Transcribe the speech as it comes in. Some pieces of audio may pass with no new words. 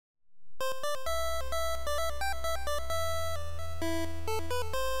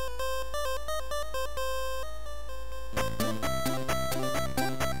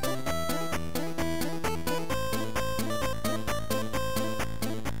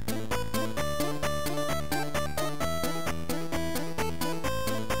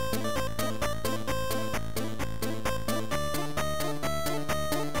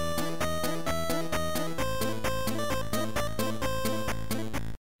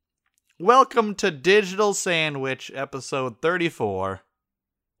Welcome to Digital Sandwich, episode 34.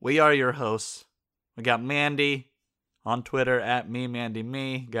 We are your hosts. We got Mandy on Twitter at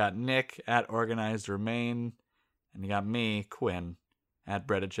MeMandyMe. Got Nick at OrganizedRemain. And you got me, Quinn, at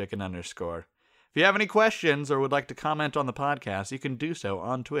BreadedChicken_. If you have any questions or would like to comment on the podcast, you can do so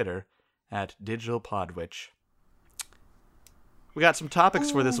on Twitter at DigitalPodwitch. We got some topics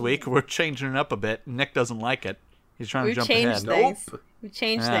for this week. We're changing it up a bit. Nick doesn't like it. He's trying to jump ahead. Things. We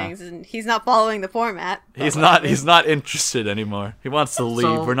changed things, and he's not following the format. He's not interested anymore. He wants to leave.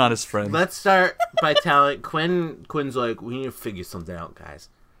 So, we're not his friends. Let's start by telling Quinn's like, we need to figure something out, guys.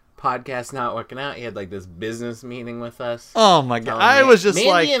 Podcast not working out. He had like this business meeting with us. Oh my god! I was just Mandy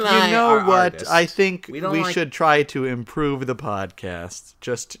like, you know what? Artists. I think we like... should try to improve the podcast,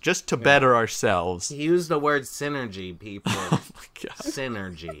 just to better ourselves. He used the word synergy, people. Oh my god!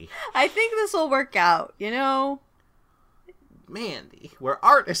 Synergy. I think this will work out. You know. Mandy, we're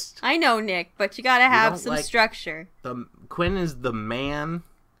artists. I know, Nick, but you gotta have some structure. Quinn is the man.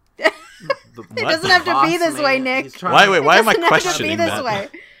 It doesn't have to be this way, Nick. Why am I questioning that? Way.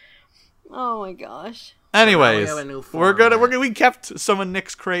 Oh my gosh. Anyways, we kept some of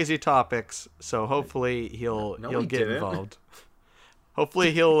Nick's crazy topics, so hopefully he'll get involved.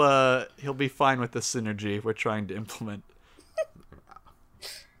 Hopefully he'll be fine with the synergy we're trying to implement.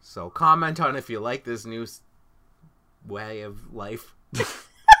 So comment on if you like this new way of life,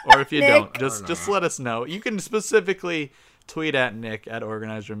 or if you Nick. don't, just let us know. You can specifically tweet at Nick at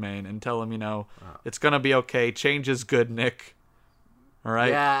OrganizedRemain and tell him, it's gonna be okay. Change is good, Nick. All right.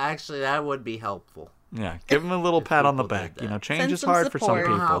 Yeah, actually, that would be helpful. Yeah, give him a little pat on the back. Change is hard for some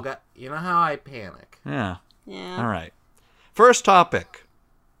people. You know how I panic. Yeah. Yeah. All right. First topic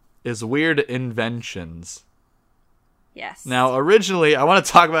is weird inventions. Yes. Now, originally, I want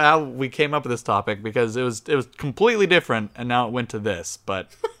to talk about how we came up with this topic because it was completely different, and now it went to this. But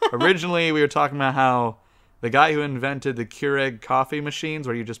originally, we were talking about how the guy who invented the Keurig coffee machines,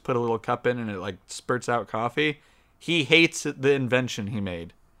 where you just put a little cup in and it like spurts out coffee, he hates the invention he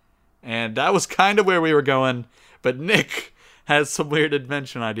made, and that was kind of where we were going. But Nick has some weird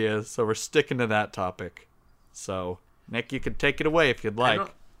invention ideas, so we're sticking to that topic. So, Nick, you can take it away if you'd like.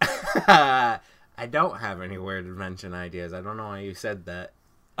 I don't have any weird invention ideas. I don't know why you said that.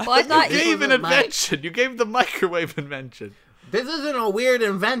 Well, I thought you gave an invention. You gave the microwave invention. This isn't a weird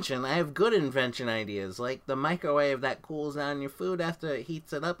invention. I have good invention ideas, like the microwave that cools down your food after it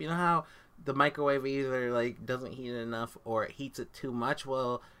heats it up. You know how the microwave either like doesn't heat it enough or it heats it too much?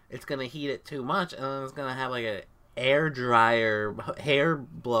 Well, it's gonna heat it too much, and then it's gonna have like an air dryer, hair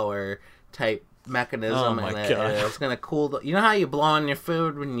blower type mechanism. Oh my god! It's gonna cool. You know how you blow on your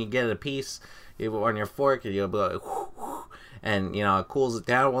food when you get a piece on your fork, and you'll blow like, whoo, and it cools it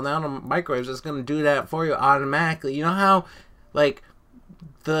down. Well, now the microwave's just gonna do that for you automatically. You know how, like,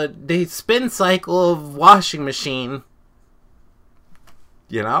 the spin cycle of washing machine.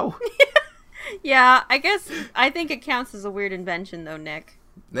 Yeah, I think it counts as a weird invention, though, Nick.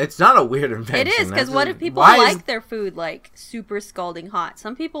 It's not a weird invention. It is, because what if people like their food, like, super scalding hot?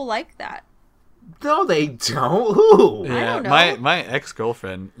 Some people like that. No, they don't. Ooh. Yeah, I don't know. My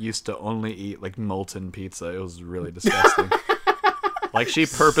ex-girlfriend used to only eat, like, molten pizza. It was really disgusting. Like, she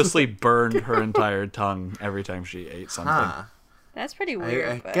purposely burned her entire tongue every time she ate something. Huh. That's pretty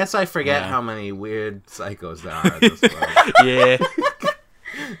weird. I guess I forget how many weird psychos there are at this point. Yeah.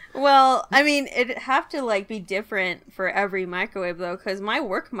 Well, I mean, it'd have to, like, be different for every microwave, though, because my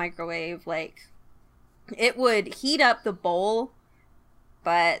work microwave, like, it would heat up the bowl,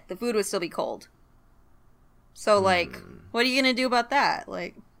 but the food would still be cold. So, like, what are you going to do about that?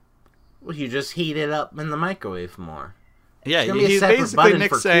 Like, well, you just heat it up in the microwave more. Yeah, he's basically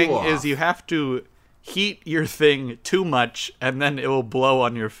Nick's saying is you have to heat your thing too much, and then it will blow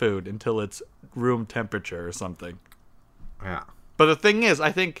on your food until it's room temperature or something. Yeah. But the thing is,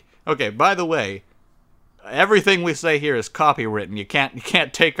 I think, okay, by the way, everything we say here is copywritten. You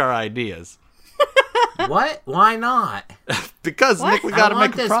can't take our ideas. What? Why not? Because, what? Nick, we gotta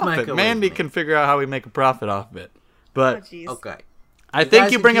make a this profit. Mandy can figure out how we make a profit off of it. But okay. I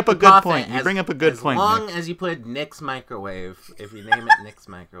think you bring up a good point. You bring up a good point, As long Nick. as you put Nick's microwave, if you name it Nick's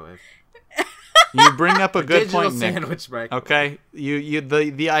microwave. You bring up a good Digital point, Nick. Sandwich microwave. Okay?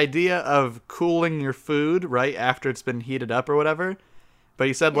 The idea of cooling your food, right, after it's been heated up or whatever. But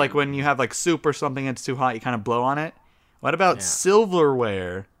you said, like, when you have, like, soup or something and it's too hot, you kind of blow on it. What about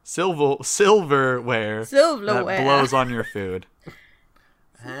silverware? Silverware that blows on your food.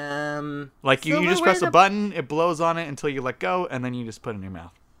 Like you just press a button, it blows on it until you let go, and then you just put it in your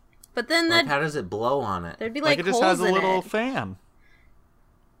mouth. But then how does it blow on it? There'd be like it just holes has a in little it. fan.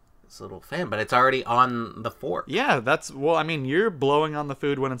 this little fan, but it's already on the fork. Yeah, I mean, you're blowing on the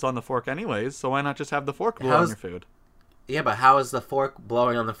food when it's on the fork anyways, so why not just have the fork blow on your food? Yeah, but how is the fork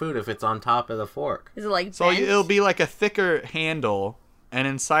blowing on the food if it's on top of the fork? Is it like So bent? it'll be like a thicker handle, and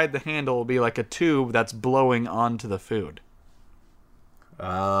inside the handle will be like a tube that's blowing onto the food.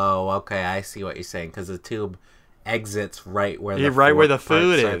 Oh, okay, I see what you're saying, because the tube exits right where the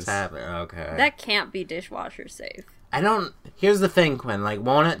food is. Okay. That can't be dishwasher safe. Here's the thing, Quinn. Like,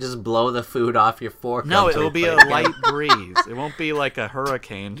 won't it just blow the food off your fork? No, onto it'll your be a plate? light breeze. It won't be like a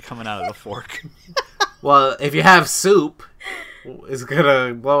hurricane coming out of the fork. Well, if you have soup, it's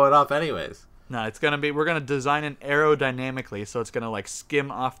gonna blow it off anyways. No, we're gonna design it aerodynamically, so it's gonna like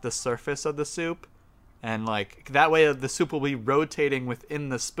skim off the surface of the soup, and like that way the soup will be rotating within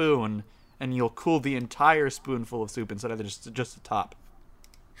the spoon, and you'll cool the entire spoonful of soup instead of just the top.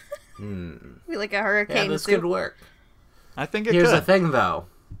 Be like a hurricane Yeah, this soup. could work. I think it Here's could. the thing, though.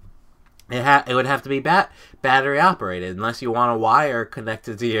 It would have to be battery operated, unless you want a wire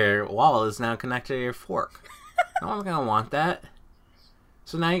connected to your wall is now connected to your fork. No one's gonna want that.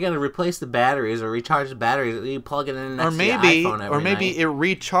 So now you gotta replace the batteries or recharge the batteries. You plug it in next to your iPhone every maybe night. it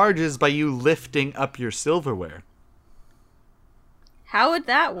recharges by you lifting up your silverware. How would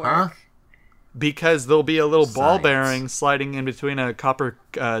that work? Huh? Because there'll be a little ball Science. bearing sliding in between a copper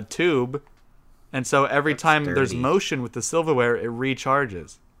tube, and so every That's time there's dirty. motion with the silverware, it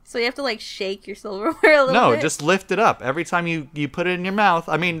recharges. So you have to like shake your silverware a little No, bit? just lift it up. Every time you put it in your mouth,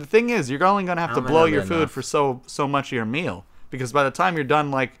 I mean, the thing is, you're only going to have to How am I blow gonna your be food enough? for so much of your meal. Because by the time you're done,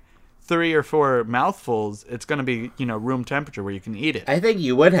 like, 3 or 4 mouthfuls, it's going to be, room temperature where you can eat it. I think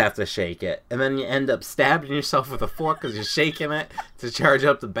you would have to shake it, and then you end up stabbing yourself with a fork because you're shaking it to charge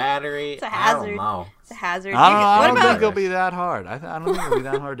up the battery. It's a I don't hazard. know. It's a hazard. I What don't about? think it'll be that hard. I don't think it'll be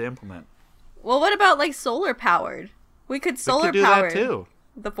that hard to implement. Well, what about like solar powered? We could You solar could do power that, too.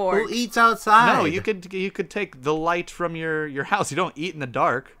 the fork. Who eats outside? No, you could take the light from your house. You don't eat in the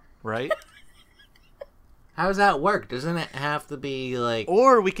dark, right? How does that work? Doesn't it have to be like?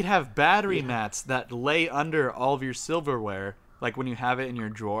 Or we could have battery mats that lay under all of your silverware, like when you have it in your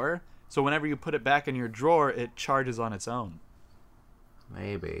drawer. So whenever you put it back in your drawer, it charges on its own.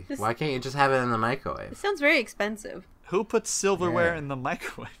 Maybe. Just- Why can't you just have it in the It microwave? sounds very expensive. Who puts silverware Yeah. in the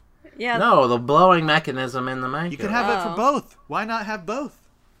microwave? Yeah. No, the blowing mechanism in the microwave. You could have it Oh. for both. Why not have both?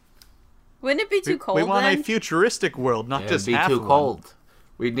 Wouldn't it be too cold We want then? a futuristic world, not It'd just be half too one. cold.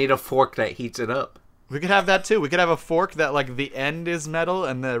 We'd need a fork that heats it up. We could have that too. We could have a fork that like the end is metal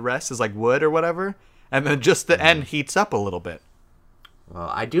and the rest is like wood or whatever, and then just the end heats up a little bit. Well,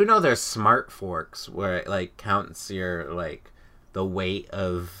 I do know there's smart forks where it like counts your like the weight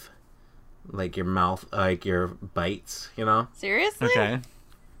of like your mouth, like your bites. You know? Seriously? Okay.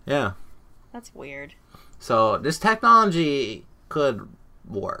 Yeah. That's weird. So this technology could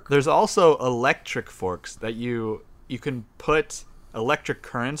work. There's also electric forks that you can put electric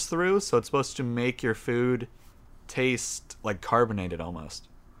currents through, so it's supposed to make your food taste like carbonated almost.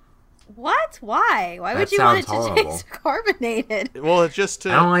 What? Why? Why would That you want it sounds to horrible. taste carbonated? Well, it's just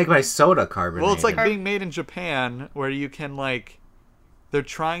I don't to like my soda carbonated. well, it's like being made in Japan where you can like they're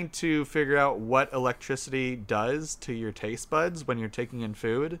trying to figure out what electricity does to your taste buds when you're taking in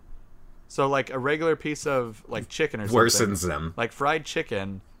food. So like a regular piece of like chicken or something, worsens them. like fried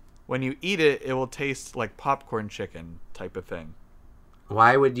chicken, when you eat it, it will taste like popcorn chicken type of thing.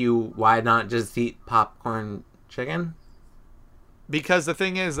 Why not just eat popcorn chicken? Because the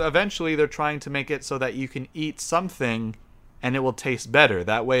thing is, eventually they're trying to make it so that you can eat something and it will taste better.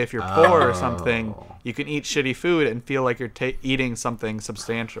 That way, if you're poor or something, Oh. you can eat shitty food and feel like you're eating something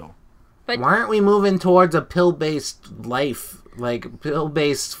substantial. But Why aren't we moving towards a pill-based life, like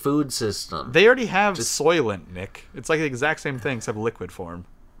pill-based food system? They already have Soylent, Nick. It's like the exact same thing except liquid form.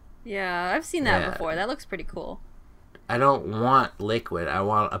 yeah, I've seen that Yeah. before. That looks pretty cool. I don't want liquid. I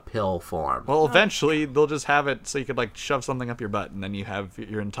want a pill form. Well, eventually they'll just have it so you could like shove something up your butt and then you have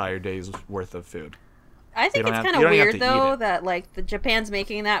your entire day's worth of food. I think don't it's have- kind you of don't have weird to eat though it. that like the Japan's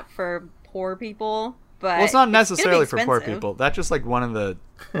making that for poor people, but Well, it's not gonna be necessarily for poor expensive. people. That's just like one of the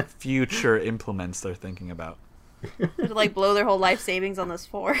future implements they're thinking about. To like blow their whole life savings on this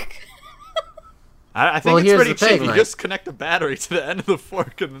fork. I think Well, it's here's pretty the cheap. thing, You like- just connect a battery to the end of the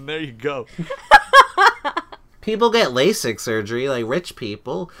fork and then there you go. People get LASIK surgery, like rich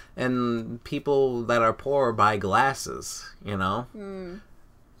people, and people that are poor buy glasses, you know?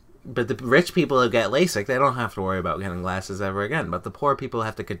 But the rich people who get LASIK, they don't have to worry about getting glasses ever again. But the poor people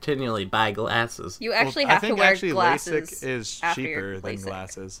have to continually buy glasses. You actually Well, have to wear glasses. LASIK is after your cheaper than LASIK.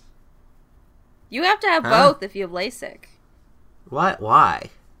 glasses. You have to have Huh? both if you have LASIK What?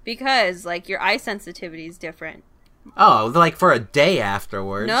 Why? because like your eye sensitivity is different. Oh, like for a day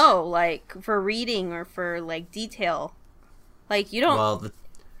afterwards. No, like for reading or for like detail. Like you don't. Well,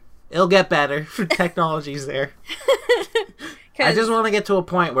 it'll get better. Technology's there. I just want to get to a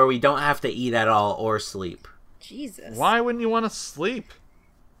point where we don't have to eat at all or sleep. Jesus. Why wouldn't you want to sleep?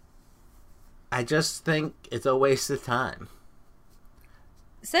 I just think it's a waste of time.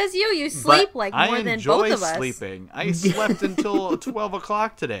 Says you sleep But like I more than enjoy both of us. sleeping. I slept until 12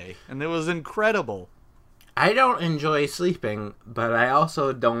 o'clock today, and it was incredible. I don't enjoy sleeping, but I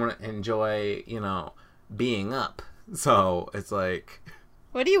also don't enjoy, being up. So it's like,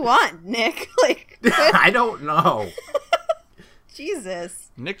 What do you want, Nick? Like, I don't know. Jesus.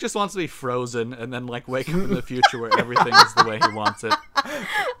 Nick just wants to be frozen and then like wake up in the future where everything is the way he wants it.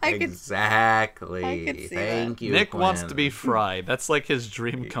 Exactly. I could see Thank you. Nick wants Quinn. to be fried. That's like his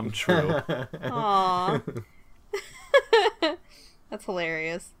dream come true. Aw. That's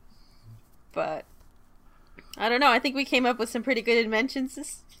hilarious. But I don't know. I think we came up with some pretty good inventions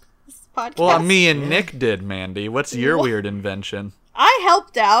this podcast. Well, me and Nick did, Mandy. What's your What? weird invention? I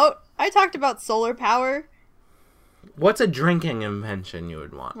helped out. I talked about solar power. What's a drinking invention you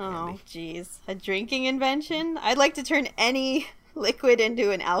would want? Oh, Andy? jeez. A drinking invention? I'd like to turn any liquid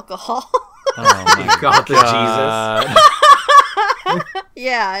into an alcohol. Oh my God, the God.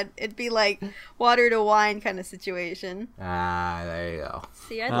 Yeah, it'd be like water to wine kind of situation. There you go.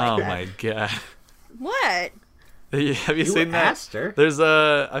 See, I'd Oh like that. my God. What? Have you You seen that? asked her.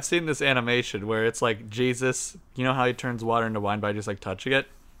 I've seen this animation where it's like Jesus, you know how he turns water into wine by just like touching it?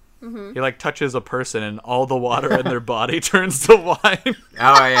 Mm-hmm. He like touches a person and all the water in their body turns to wine. Oh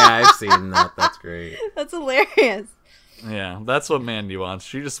yeah, I've seen that. That's great. That's hilarious. Yeah, that's what Mandy wants.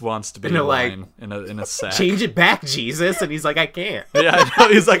 She just wants to be And they're like, wine in a sack. Change it back, Jesus, and he's like, I can't. Yeah, I know.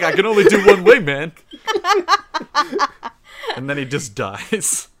 He's like, I can only do one way, man. And then he just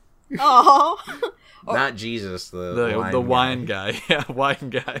dies. Oh. Not Jesus, the wine guy. Yeah, wine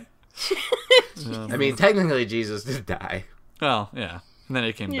guy. I mean, technically, Jesus did die Well, yeah. And then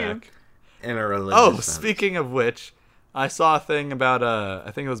he came Yeah. back. in a religious Oh, sense. speaking of which, I saw a thing about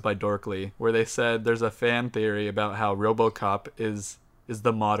I think it was by Dorkly, where they said there's a fan theory about how RoboCop is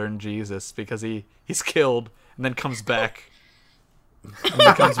the modern Jesus because he's killed and then comes back and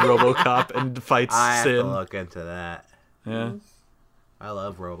becomes RoboCop and fights I have to sin. look into that. Yeah. I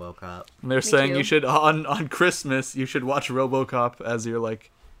love RoboCop. And they're saying too. you should on Christmas you should watch RoboCop as your like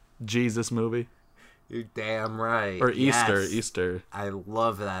Jesus movie You're damn right. or Easter. Yes. Easter. I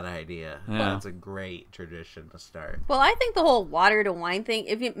love that idea. Yeah. That's a great tradition to start. Well, I think the whole water to wine thing,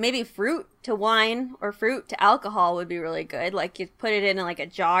 if you, maybe fruit to wine or fruit to alcohol would be really good. Like you put it in like a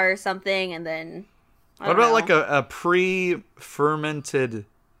jar or something and then What about like a pre-fermented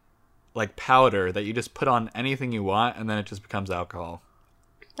like powder that you just put on anything you want and then it just becomes alcohol?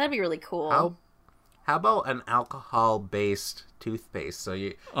 That'd be really cool. How about an alcohol-based toothpaste? So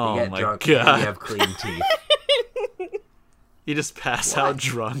you Oh get my drunk God. and you have clean teeth. You just pass out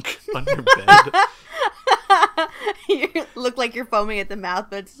drunk on your bed. You look like you're foaming at the mouth,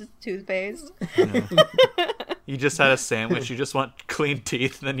 but it's just toothpaste. You just had a sandwich. You just want clean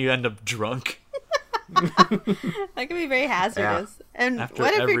teeth, and then you end up drunk That could be very hazardous. And after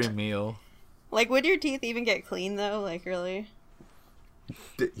what if every your meal. like would your teeth even get clean though? Like really?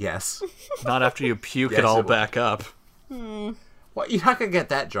 Yes. Not after you puke Yes, it all it will. back up. Well, you're not gonna get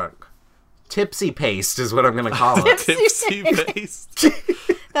that drunk. Tipsy paste is what I'm gonna call it. Tipsy paste.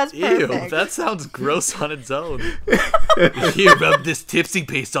 That's Ew, perfect. that sounds gross on its own. Here, rub this tipsy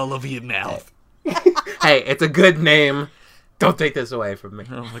paste all over your mouth. Hey, it's a good name. Don't take this away from me.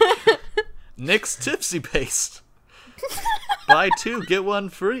 Oh my God. Nick's tipsy paste. Buy two, get one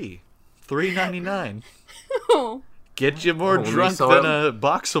free. $3.99. Get you more Only drunk soil- than a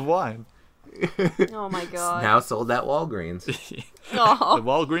box of wine. Oh my god. Now sold at Walgreens. Oh.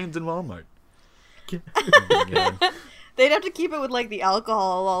 Walgreens and Walmart. Oh my God. They'd have to keep it with like the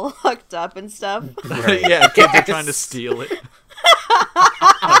alcohol all locked up and stuff. Right. Yeah, kids are Yes. trying to steal it.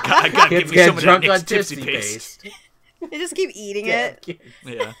 I gotta Kids give me some get of that drunk on Nick's tipsy tipsy paste. paste. They just keep eating Yeah, it. kids.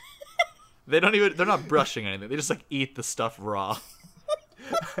 Yeah. They're not brushing anything. They just like eat the stuff raw.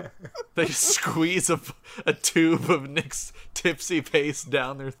 They just squeeze a tube of Nick's tipsy paste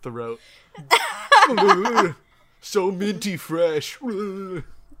down their throat. So minty fresh.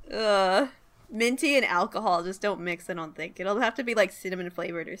 Minty and alcohol just don't mix, I don't think. It'll have to be like cinnamon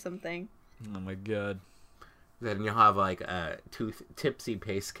flavored or something. Oh my God. Then you'll have like a tipsy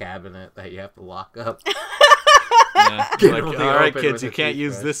paste cabinet that you have to lock up. Yeah. Get Like, only all right, open kids, with you a can't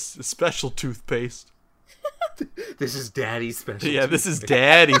use toothbrush." this special toothpaste. This is Daddy's special. Yeah, this is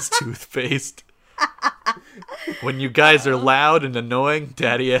Daddy's toothpaste. When you guys are loud and annoying,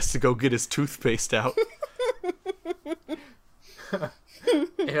 Daddy has to go get his toothpaste out. And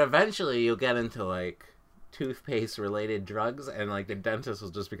eventually you'll get into, like, toothpaste-related drugs, and, like, the dentist will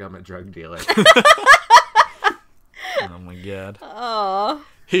just become a drug dealer. Oh my god. Oh.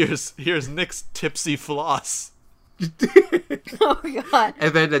 Here's Nick's tipsy floss. Oh god.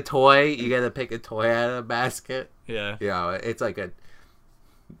 And then the toy, you gotta pick a toy out of the basket. Yeah. You know, it's like a...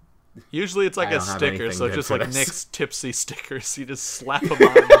 Usually it's like I a don't have sticker, anything so good just for like this. Nick's tipsy stickers. You just slap them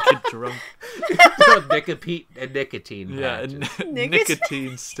on and get drunk. nicotine Yeah, patches.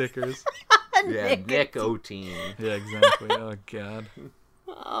 nicotine stickers. Yeah, nicotine. Yeah, exactly. Oh god.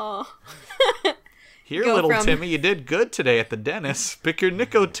 Oh. Here, Go little from- Timmy, you did good today at the dentist. Pick your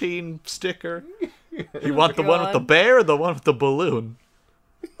nicotine sticker. You want the one with the God. bear or the one with the balloon?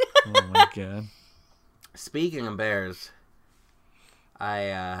 Oh my god. Speaking of bears,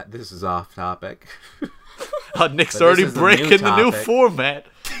 this is off topic. Nick's But already this is a breaking new the new topic. format.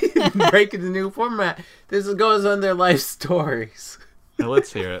 Breaking the new format. This goes under life stories. Now,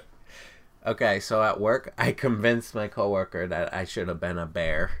 let's hear it. Okay, so at work, I convinced my coworker that I should have been a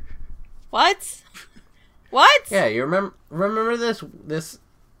bear. What? What? Yeah, you remember this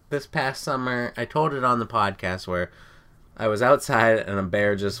past summer? I told it on the podcast where I was outside and a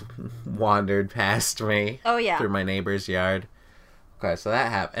bear just wandered past me. Oh, yeah. Through my neighbor's yard. Okay, so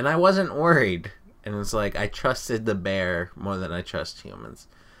that happened, and I wasn't worried. And it's like I trusted the bear more than I trust humans.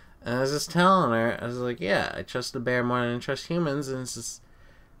 And I was just telling her, I was like, yeah, I trust the bear more than I trust humans, and it's just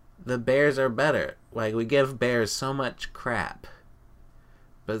the bears are better. Like, we give bears so much crap.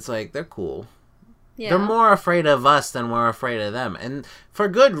 But it's like, they're cool. Yeah. They're more afraid of us than we're afraid of them. And for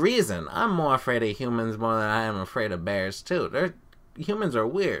good reason. I'm more afraid of humans more than I am afraid of bears, too. Humans are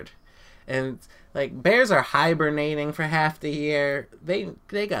weird. And, like, bears are hibernating for half the year.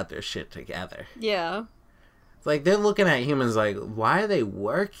 They got their shit together. Yeah. It's like, they're looking at humans like, why are they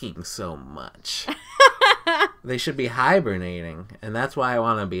working so much? They should be hibernating. And that's why I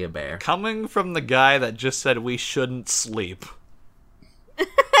want to be a bear. Coming from the guy that just said we shouldn't sleep.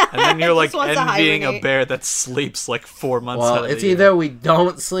 And then you're like Just wants to envying a hibernate. bear that sleeps like 4 months Well, out of it's the year. either we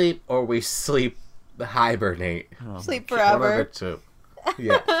don't sleep or we hibernate. Oh my Sleep God. One of the forever. two.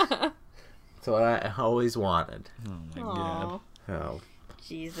 Yeah. That's what I always wanted. Oh my god. Oh, Oh,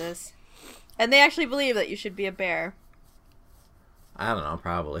 Jesus. And they actually believe that you should be a bear. I don't know,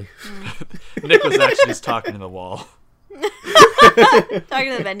 probably. Nick was actually just talking to the wall.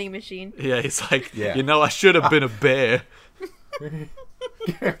 Talking to the vending machine. Yeah, he's like, Yeah. you know, I should have been a bear.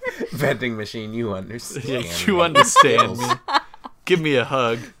 Vending machine, you understand. Yeah, you understand me. Give me a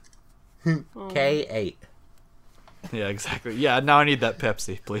hug. K8. Yeah, exactly. Yeah, now I need that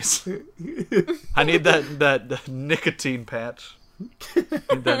Pepsi, please. I need that nicotine patch.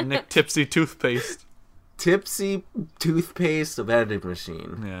 Need that Nick Tipsy toothpaste. Tipsy toothpaste vending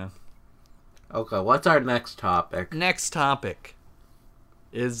machine. Yeah. Okay, what's our next topic? Next topic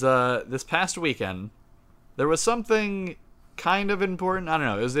is this past weekend there was something kind of important. I don't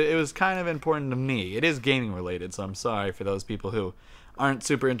know. It was kind of important to me. It is gaming related, so I'm sorry for those people who aren't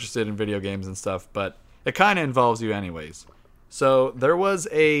super interested in video games and stuff, but it kind of involves you anyways. So there was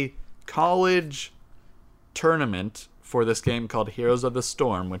a college tournament for this game called Heroes of the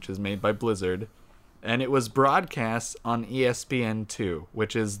Storm, which is made by Blizzard, and it was broadcast on ESPN2,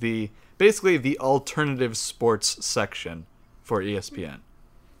 which is basically the alternative sports section for ESPN.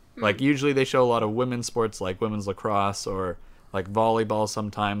 Like, usually they show a lot of women's sports, like women's lacrosse or like volleyball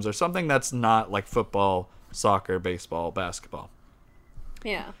sometimes, or something that's not like football, soccer, baseball, basketball.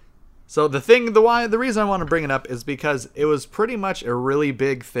 Yeah. So the reason I want to bring it up is because it was pretty much a really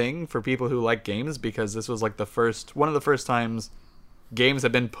big thing for people who like games, because this was like one of the first times games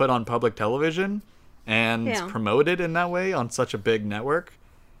have been put on public television and Yeah. promoted in that way on such a big network.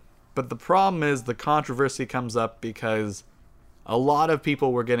 But the problem is the controversy comes up because a lot of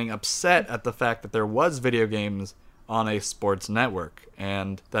people were getting upset at the fact that there was video games on a sports network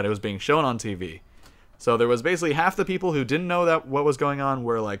and that it was being shown on TV. So there was basically half the people who didn't know that what was going on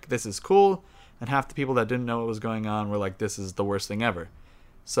were like, this is cool, and half the people that didn't know what was going on were like, this is the worst thing ever.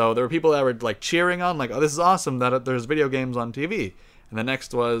 So there were people that were like cheering on, like, oh, this is awesome that there's video games on TV. And the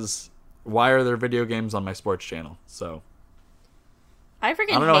next was, why are there video games on my sports channel? So I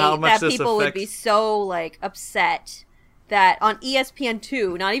freaking I don't know how hate much that this people would affects- be so, like, upset that on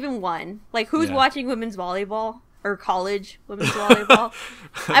ESPN2, not even one, like, who's Yeah. watching women's volleyball? Or college women's volleyball?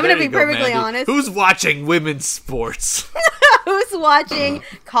 I'm There gonna be you go, perfectly Mandy. honest. Who's watching women's sports? Who's watching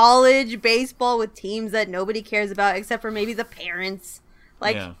college baseball with teams that nobody cares about except for maybe the parents?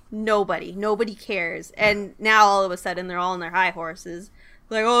 Like, Yeah. nobody. Nobody cares. And now all of a sudden they're all on their high horses.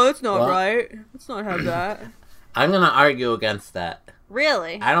 Like, oh, that's not Well- right. Let's not have that. I'm gonna argue against that.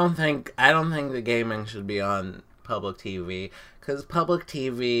 Really? I don't think the gaming should be on public TV, Because public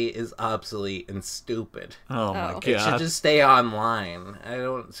TV is obsolete and stupid. Oh my Oh. It should god. just stay online. I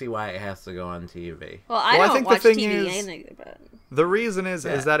don't see why it has to go on TV. Well, I Well, I don't think the watch thing TV is- either, but The reason is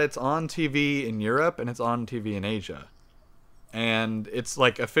Yeah. that it's on TV in Europe and it's on TV in Asia. And it's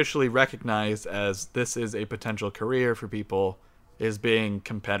like officially recognized as this is a potential career for people is being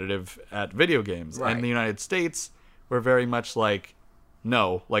competitive at video games. Right. In the United States, we're very much like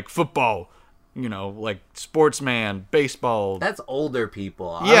no, like football, like sportsman, baseball. That's older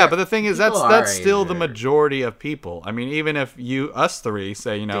people. Yeah, but the thing is People that's our still age the are majority of people. I mean, even if us three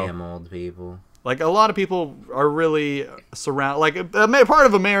say, Damn old people. like a lot of people are really part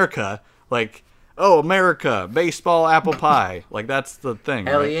of America, like, oh, America, baseball, apple pie, like that's the thing.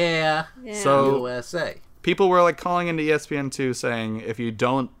 Hell right? yeah. yeah. So- USA. People were like calling into ESPN2 saying, if you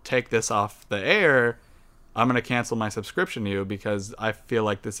don't take this off the air, I'm gonna cancel my subscription to you because I feel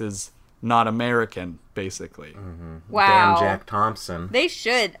like this is not American, basically. wow. Damn Jack Thompson. They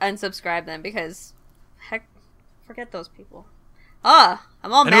should unsubscribe them because, heck, forget those people. I'm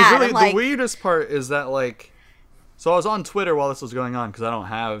all And it was mad. really I'm like, the weirdest part is that like, so I was on Twitter while this was going on because I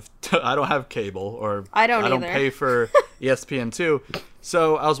don't have cable or I don't either. pay for ESPN2.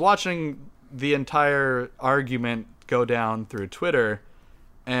 So I was watching the entire argument go down through Twitter,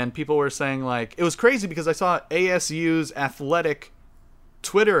 and people were saying like it was crazy because I saw ASU's athletic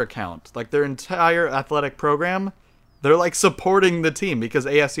Twitter account, like their entire athletic program, they're like supporting the team because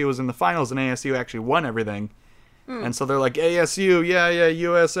ASU was in the finals and ASU actually won everything. And so they're like, ASU, yeah,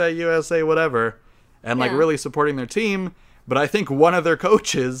 USA, whatever. And like Yeah. really supporting their team. But I think one of their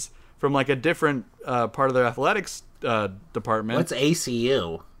coaches from like a different part of their athletics department, What's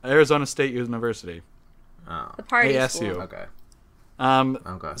ACU? Arizona State University, Oh. the party ASU. school. Okay.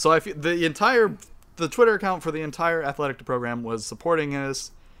 Okay. So I feel the Twitter account for the entire athletic program was supporting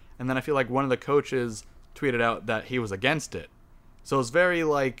this. And then I feel like one of the coaches tweeted out that he was against it. So it's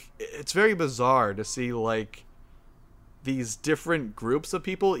very bizarre to see like these different groups of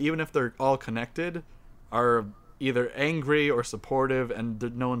people, even if they're all connected, are either angry or supportive,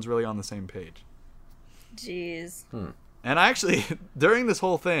 and no one's really on the same page. Jeez. And I actually, during this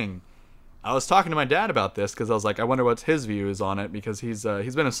whole thing, I was talking to my dad about this because I was like, I wonder what his view is on it, because he's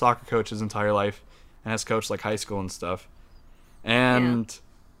been a soccer coach his entire life and has coached like high school and stuff. And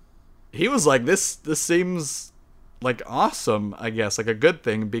he was like, this seems like awesome, I guess, like a good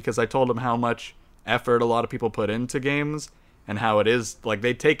thing, because I told him how much effort a lot of people put into games and how it is like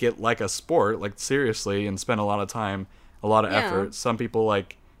they take it like a sport, like seriously, and spend a lot of time, a lot of Yeah. effort. Some people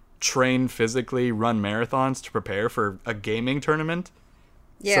like train physically, run marathons to prepare for a gaming tournament.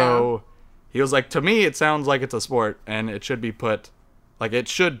 Yeah. So he was like, to me, it sounds like it's a sport and it should be it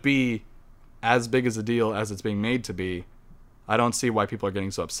should be as big as a deal as it's being made to be. I don't see why people are getting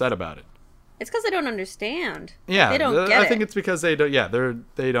so upset about it. It's because they don't understand. Yeah, They don't get I it. think it's because they don't. Yeah,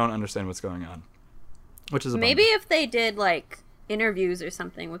 they don't understand what's going on, which is a Maybe bummer. if they did like interviews or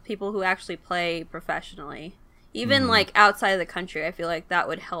something with people who actually play professionally, even Mm-hmm. like outside of the country, I feel like that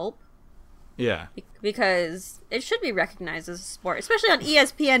would help Yeah, because it should be recognized as a sport, especially on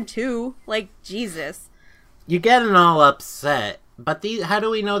ESPN2. Like Jesus. You're getting all upset. But how do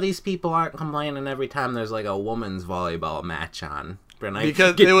we know these people aren't complaining every time there's like a women's volleyball match on? Brent,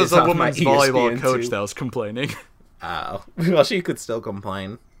 because get it was this a off my women's volleyball ESPN coach too. that was complaining. Oh. Well, she could still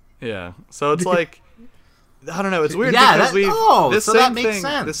complain. Yeah, so it's like I don't know. It's weird Yeah, because so that makes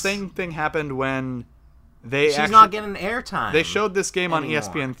sense. The same thing happened when they She's actually not getting airtime. they showed this game on anymore.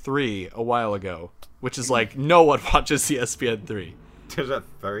 ESPN3 a while ago, which is like no one watches ESPN3. There's a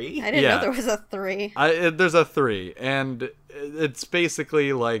 3? I didn't Yeah. know there was a 3. There's a 3, and it's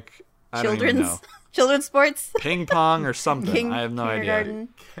basically like I don't even know, Children's sports. ping pong or something. King I have no idea.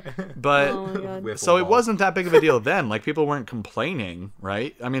 kindergarten. But Oh my god. Wiffle so it ball. wasn't that big of a deal then. Like people weren't complaining,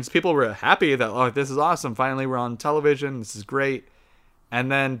 right? I mean, people were happy that this is awesome. Finally, we're on television. This is great.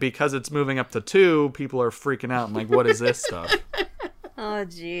 And then because it's moving up to 2, people are freaking out and like, what is this stuff? Oh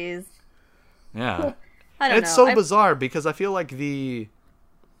jeez. Yeah. I don't It's know. so bizarre because I feel like the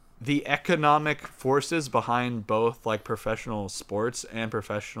economic forces behind both like professional sports and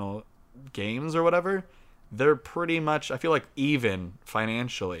professional games or whatever, they're pretty much, I feel like, even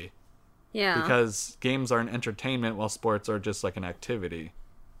financially, Yeah. because games are an entertainment while sports are just like an activity.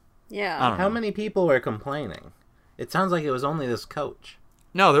 I Yeah. don't How know. many people were complaining? It sounds like it was only this coach.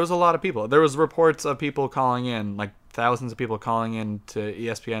 No, there was a lot of people. There was reports of people calling in, like thousands of people calling in to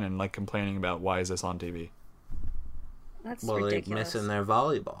ESPN and like complaining about why is this on TV. That's Well, they're ridiculous. missing their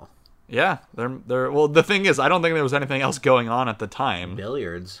volleyball. Yeah, they're well. The thing is, I don't think there was anything else going on at the time,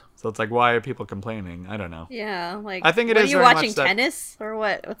 Billiards. so it's like, why are people complaining? I don't know. Yeah, like I think it what, is are you very much watching that- tennis or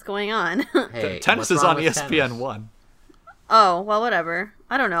what? What's going on? Hey, Tennis what's is wrong on with ESPN tennis? 1. Oh, well, whatever.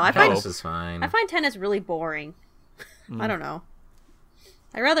 I don't know. Tennis is fine. I find tennis really boring. I don't know.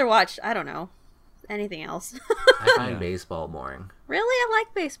 I'd rather watch, I don't know, anything else. I find baseball boring. Really? I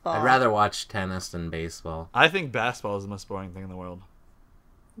like baseball. I'd rather watch tennis than baseball. I think basketball is the most boring thing in the world.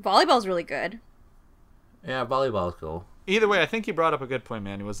 Volleyball's really good. Yeah, volleyball's cool. Either way, I think you brought up a good point,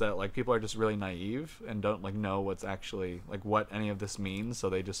 Manny, was that like people are just really naive and don't like know what's actually like what any of this means, so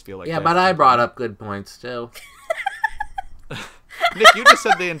they just feel like Yeah, but I brought up good points too. Nick, you just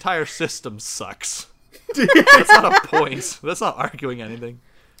said the entire system sucks. That's not a point. That's not arguing anything.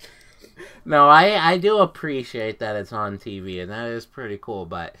 No, I do appreciate that it's on TV, and that is pretty cool,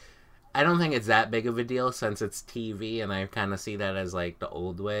 but I don't think it's that big of a deal since it's TV, and I kind of see that as like the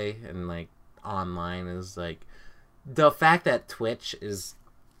old way, and like online is like the fact that Twitch is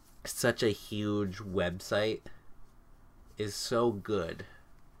such a huge website is so good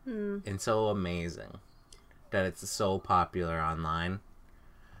and so amazing that it's so popular online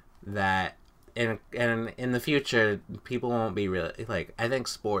that in the future people won't be really like, I think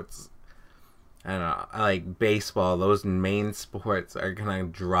sports, I don't know, like baseball, those main sports are gonna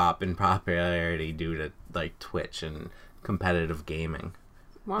drop in popularity due to like Twitch and competitive gaming.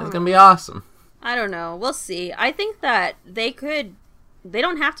 Wow. It's gonna be awesome. I don't know. We'll see. I think that they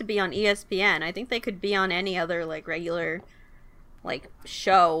don't have to be on ESPN. I think they could be on any other like regular like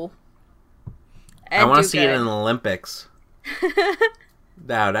show. I want to see it in the Olympics.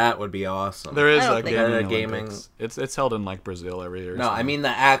 Now that would be awesome. There is I don't a think- gaming Olympics. It's held in like Brazil every year. or No, I something. mean the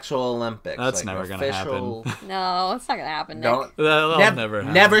actual Olympics. That's like never gonna official... happen. No, it's not gonna happen. Nick. Don't That'll never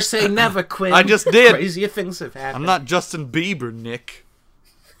happen. Never say never, Quinn. I just did. Crazier things have happened. I'm not Justin Bieber, Nick.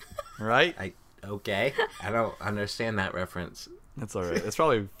 Right? Okay. I don't understand that reference. It's alright. It's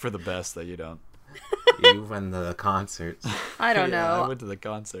probably for the best that you don't. You went to the concerts. I don't Yeah, know. I went to the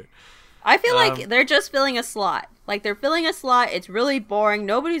concert. I feel like they're just filling a slot. Like, they're filling a slot. It's really boring.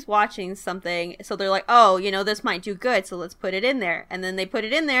 Nobody's watching something. So they're like, oh, you know, this might do good. So let's put it in there. And then they put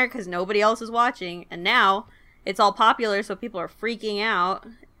it in there because nobody else is watching. And now it's all popular. So people are freaking out.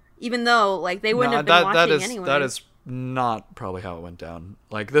 Even though, like, they wouldn't have been watching anyway. That is not probably how it went down.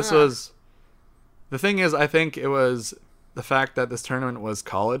 Like, this was... The thing is, I think it was the fact that this tournament was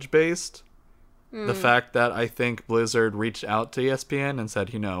college-based. The fact that I think Blizzard reached out to ESPN and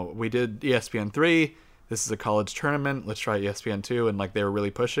said, you know, we did ESPN 3. This is a college tournament. Let's try ESPN 2. And, like, they were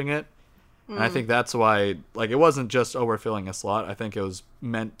really pushing it. And I think that's why, like, it wasn't just, oh, we're filling a slot. I think it was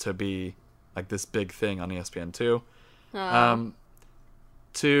meant to be, like, this big thing on ESPN 2.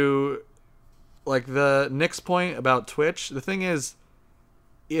 To, like, the Nick's point about Twitch, the thing is,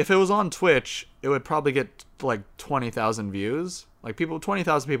 if it was on Twitch, it would probably get, like, 20,000 views. Like,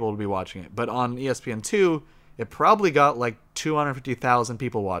 20,000 people would be watching it. But on ESPN 2, it probably got, like, 250,000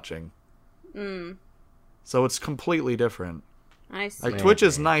 people watching. So it's completely different. I see. Like, Twitch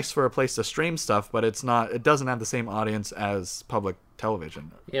is nice for a place to stream stuff, but it doesn't have the same audience as public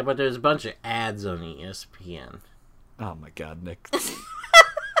television. Yeah, but there's a bunch of ads on ESPN. Oh my god, Nick.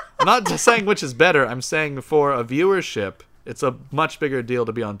 I'm not just saying which is better. I'm saying for a viewership, it's a much bigger deal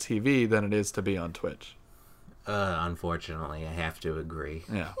to be on TV than it is to be on Twitch. Unfortunately, I have to agree.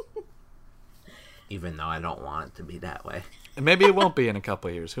 Yeah. Even though I don't want it to be that way. And maybe it won't be in a couple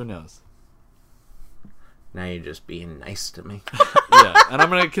of years. Who knows? Now you're just being nice to me. Yeah, and I'm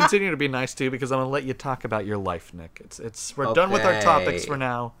going to continue to be nice to you because I'm going to let you talk about your life, Nick. We're done with our topics for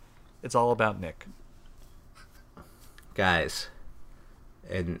now. It's all about Nick. Guys.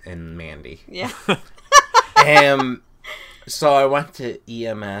 And Mandy. Yeah. So I went to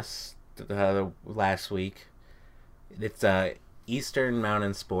EMS last week. It's a Eastern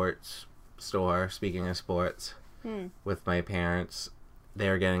Mountain Sports store, speaking of sports, with my parents. They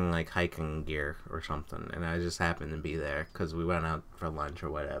were getting, like, hiking gear or something, and I just happened to be there because we went out for lunch or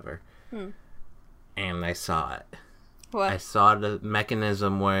whatever. And I saw it. What? I saw the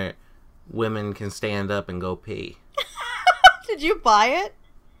mechanism where women can stand up and go pee. Did you buy it?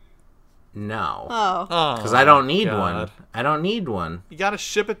 No. Oh. Because I don't need God. one. I don't need one. You got to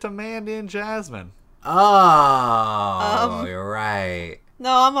ship it to Mandy and Jasmine. Oh, you're right.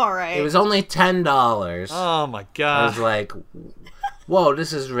 No, I'm alright. It was only $10. Oh my I god. was like, whoa,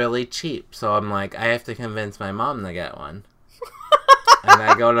 this is really cheap. So I'm like, I have to convince my mom to get one. And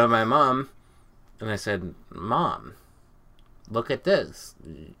I go to my mom, and I said, Mom, look at this.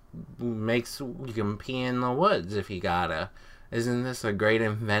 You can pee in the woods if you gotta. Isn't this a great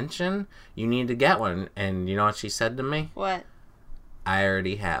invention? You need to get one. And you know what she said to me? What? I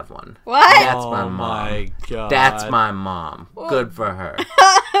already have one. What? That's my Oh mom. my god. That's my mom. Good for her.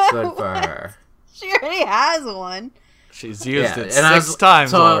 Good for her. She already has one. She's used it and 6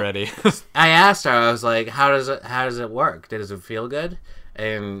 times so already. I asked her, I was like, how does it work? Does it feel good?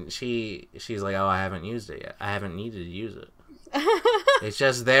 And she's like, oh, I haven't used it yet. I haven't needed to use it. It's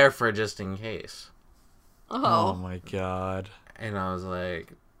just there for just in case. Oh my god. And I was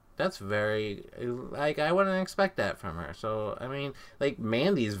like, that's very, like, I wouldn't expect that from her. So, I mean, like,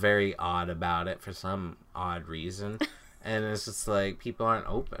 Mandy's very odd about it for some odd reason. And it's just like, people aren't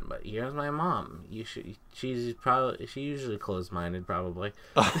open. But here's my mom. She's usually closed-minded, probably.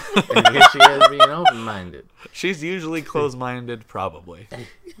 And here she is being open-minded. She's usually closed-minded, probably.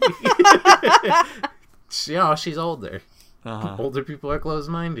 She's older. Older people are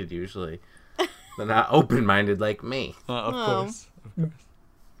closed-minded, usually. They're not open-minded like me. Of course.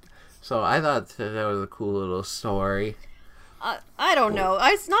 So I thought that was a cool little story. I don't know.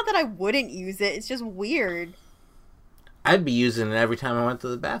 It's not that I wouldn't use it. It's just weird. I'd be using it every time I went to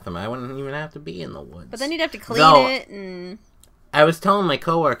the bathroom. I wouldn't even have to be in the woods. But then you'd have to clean it. And I was telling my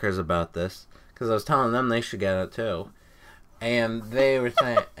coworkers about this because I was telling them they should get it too. And they were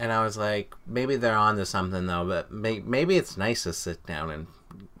saying, and I was like, maybe they're onto something though. But maybe it's nice to sit down and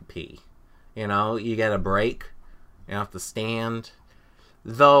pee. You know, you get a break. You don't have to stand.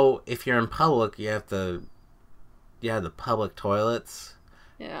 Though, if you're in public, you have the public toilets.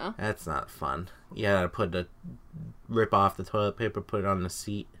 yeah. That's not fun. You gotta rip off the toilet paper, put it on the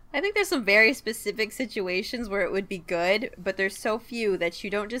seat. I think there's some very specific situations where it would be good, but there's so few that you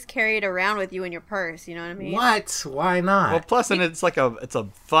don't just carry it around with you in your purse. You know what I mean? What? Why not? Well, plus, and it's a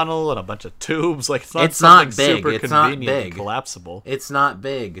funnel and a bunch of tubes. Like, it's not It's not something big. super It's not convenient and big. collapsible. It's not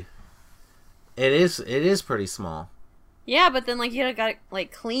big. It is pretty small. Yeah, but then like you gotta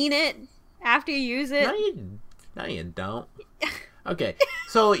like clean it after you use it. No, you don't. Okay,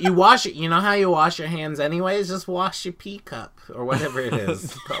 so you wash it. You know how you wash your hands anyways? Just wash your pee cup or whatever it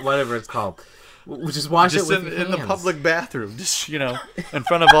is, whatever it's called. Just wash it with your hands. In the public bathroom, just in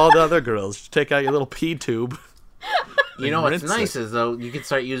front of all the other girls. Just take out your little pee tube. You know what's nice is though you can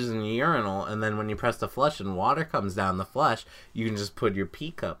start using the urinal, and then when you press the flush and water comes down the flush, you can just put your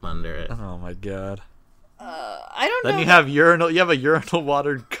pee cup under it. Oh my god. I don't know. Then you have urinal. You have a urinal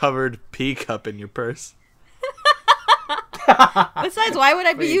water covered pee cup in your purse. Besides, why would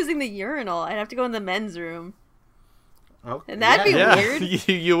I be using the urinal? I'd have to go in the men's room. Okay. And that'd be Yeah, weird.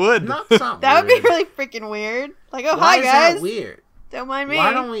 you would. That would be really freaking weird. Like, oh, Why hi is guys. that weird? Don't mind me.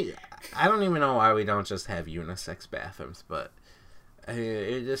 Why don't we? I don't even know why we don't just have unisex bathrooms, but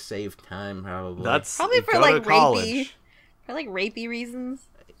it just saves time probably. That's Probably for go like to college. rapey. For like rapey reasons.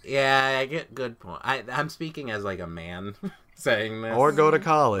 Yeah, I get good point. I'm speaking as like a man saying this. Or go to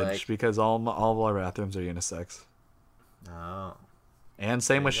college Like- because all of our bathrooms are unisex. Oh. And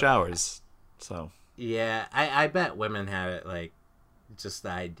same with showers. So Yeah, I bet women have it like just the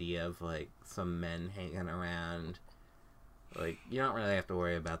idea of like some men hanging around. Like you don't really have to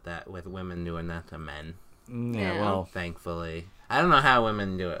worry about that with women doing that to men. yeah, Yeah. well, Thankfully, I don't know how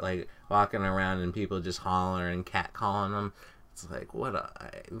women do it. Like walking around and people just hollering and catcalling them. It's like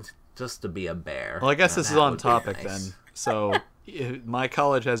just to be a bear. I guess this That is on would be topic nice. then. So my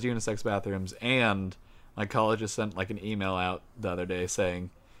college has unisex bathrooms, and my college has sent like an email out the other day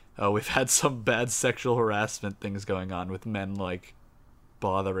saying, "Oh, we've had some bad sexual harassment things going on with men like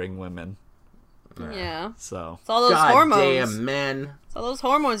bothering women." Yeah. So It's all those God hormones. damn men. It's all those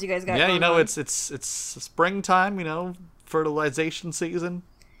hormones you guys got. yeah, going you know, on. it's springtime, fertilization season.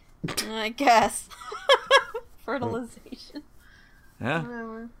 I guess. Fertilization. Yeah,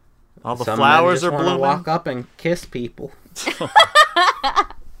 Whatever. all the Some flowers men are just wanna blooming. walk up and kiss people.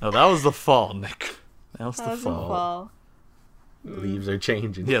 Oh, that was the fall, Nick. That was That the was in fall. fall. Leaves are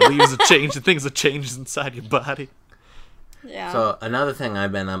changing. Yeah, leaves have changed. Things have changed inside your body. Yeah. So another thing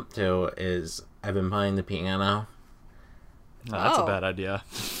I've been up to is I've been playing the piano. No, that's a Oh. bad idea.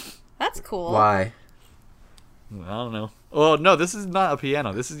 That's cool. Why? I don't know. Oh no, this is not a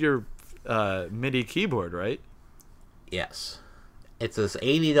piano. This is your MIDI keyboard, right? Yes. It's this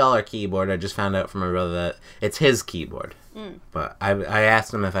 $80 keyboard. I just found out from my brother that it's his keyboard. But I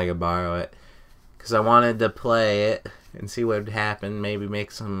asked him if I could borrow it because I wanted to play it and see what would happen. Maybe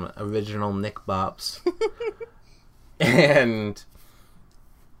make some original Nick bops. And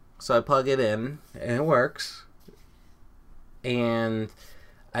so I plug it in and it works. And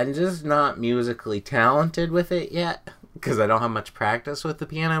I'm just not musically talented with it yet because I don't have much practice with the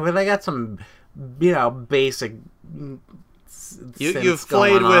piano. But I got some, basic. You've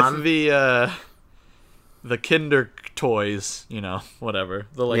played with the Kinder toys, whatever.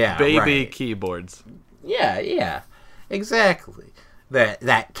 The baby right. keyboards. Yeah, exactly.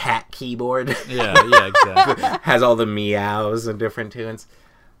 That cat keyboard Yeah, exactly. has all the meows and different tunes.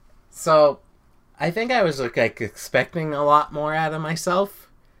 So I think I was like expecting a lot more out of myself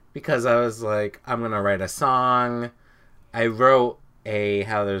because I was like, I'm gonna write a song. I wrote a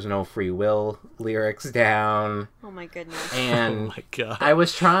 "How There's No Free Will" lyrics down. Oh my goodness. Oh And my god. I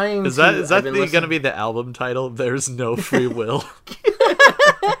was trying Is to... that going to be the album title? There's no free will.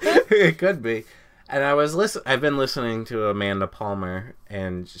 It could be. And I've been listening to Amanda Palmer,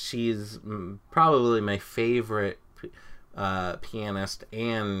 and she's probably my favorite pianist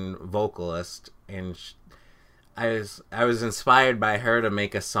and vocalist. And I was inspired by her to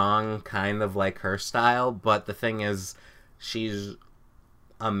make a song kind of like her style, but the thing is, she's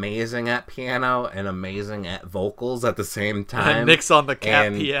amazing at piano and amazing at vocals at the same time. And Nick's on the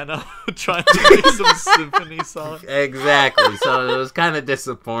cat piano trying to make some symphony song. Exactly. So it was kind of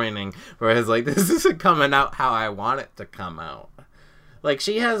disappointing. Whereas, like, this isn't coming out how I want it to come out. Like,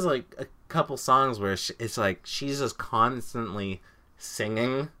 she has, like, a couple songs where it's like she's just constantly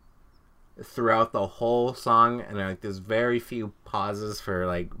singing throughout the whole song. And, like, there's very few pauses for,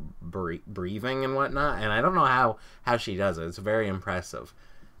 like, breathing and whatnot. And I don't know how she does it. It's very impressive.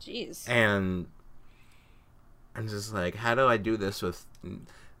 Jeez. And I'm just like, how do I do this with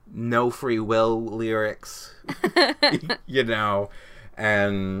no free will lyrics? You know?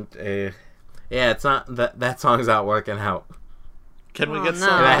 And yeah, it's not that song's not working out. Can we get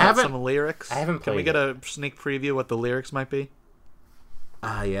some lyrics? I haven't played Can we get a sneak preview what the lyrics might be?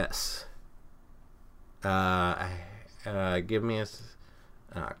 Yes. Give me a...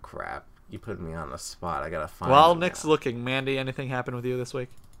 Oh, crap. You put me on the spot. I gotta find While them Nick's now. looking, Mandy, anything happened with you this week?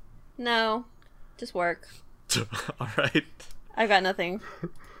 No. Just work. All right. I've got nothing.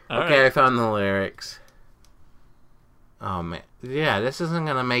 Okay, I found the lyrics. Oh, man. Yeah, this isn't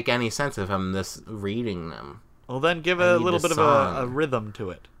going to make any sense if I'm just reading them. Well, then give I a need little the bit song. of a rhythm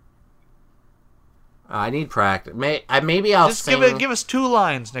to it. I need practice. Maybe I'll Just sing... give us 2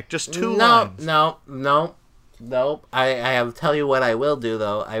 lines, Nick. Just 2 lines. No. I'll tell you what I will do,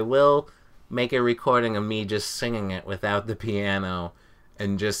 though. I will make a recording of me just singing it without the piano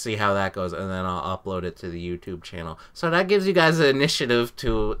and just see how that goes, and then I'll upload it to the YouTube channel. So that gives you guys an initiative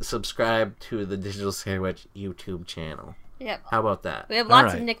to subscribe to the Digital Sandwich YouTube channel. Yep. How about that? We have lots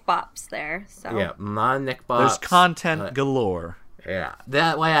Alright. of Nick Bops there, so. Yeah, not Nick Bops. There's content galore. Yeah,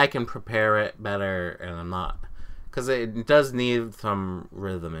 that way I can prepare it better, and I'm not. Because it does need some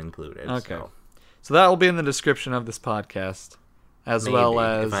rhythm included. Okay. So that will be in the description of this podcast, as well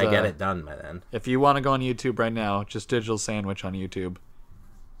as... if I get it done by then. If you want to go on YouTube right now, just Digital Sandwich on YouTube,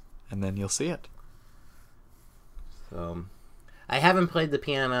 and then you'll see it. So, I haven't played the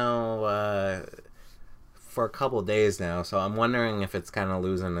piano for a couple days now, so I'm wondering if it's kind of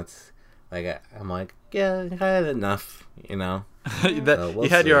losing its... I'm like, yeah, I had enough, you know? You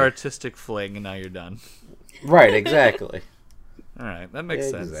had your artistic fling, and now you're done. Right, exactly. All right, that makes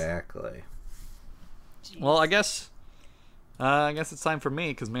sense. Exactly. Well, I guess it's time for me,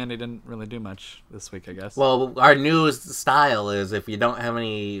 because Mandy didn't really do much this week, I guess. Well, our new style is if you don't have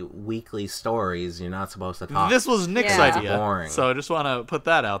any weekly stories, you're not supposed to talk. This was Nick's Yeah. idea, Boring. so I just want to put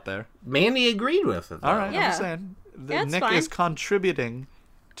that out there. Mandy agreed with it, though. All right, I'm Yeah. just saying. Yeah, it's Nick fine. is contributing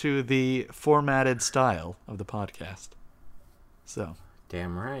to the formatted style of the podcast. So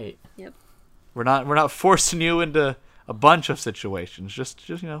Damn right. Yep. we're not forcing you into a bunch of situations. Just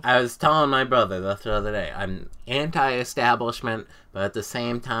you know. I was telling my brother the other day, I'm anti-establishment, but at the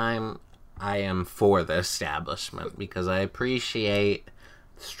same time, I am for the establishment because I appreciate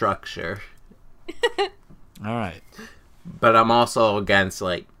structure. All right. But I'm also against,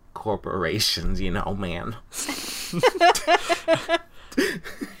 like, corporations, you know, man.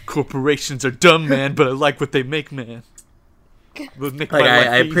 Corporations are dumb, man, but I like what they make, man. Will make Like, my life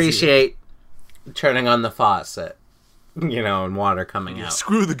I easier. appreciate turning on the faucet, you know, and water coming Yeah, out.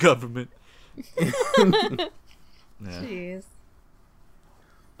 screw the government. Yeah. Jeez.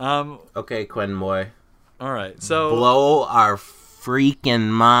 Okay, Quinn boy. All right. So Blow our freaking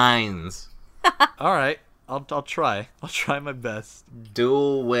minds. all right. I'll try. I'll try my best.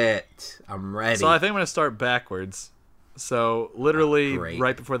 Do it. I'm ready. So I think I'm going to start backwards. So literally Great.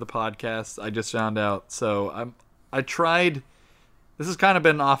 right before the podcast, I just found out. So I tried. This has kind of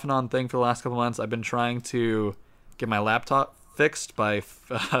been an off and on thing for the last couple months. I've been trying to get my laptop fixed by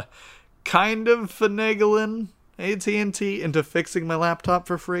kind of finagling AT&T into fixing my laptop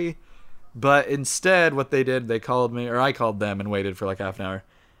for free. But instead, what they did, they called me, or I called them and waited for like half an hour.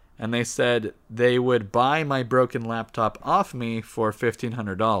 And they said they would buy my broken laptop off me for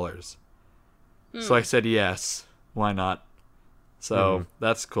 $1,500. So I said yes. Why not? So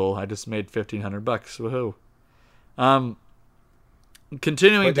that's cool. I just made $1,500. Woohoo!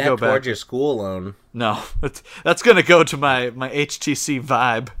 Continuing Put to that go towards back. your school loan. No, that's gonna go to my HTC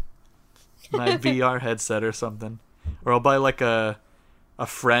Vibe. my VR headset or something. Or I'll buy like a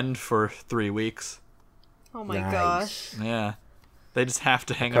friend for 3 weeks. Oh my Nice. gosh. Yeah. They just have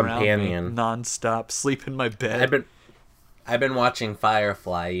to hang Companion. around me nonstop, sleep in my bed. I've been watching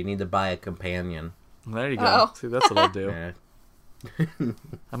Firefly. You need to buy a companion. There you go. Oh. See, that's what I'll do. Yeah.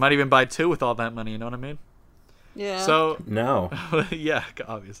 I might even buy 2 with all that money, you know what I mean? Yeah. So, No. yeah,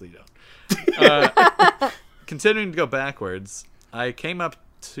 obviously you don't. Continuing to go backwards, I came up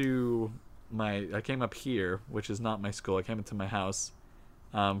here, which is not my school. I came into my house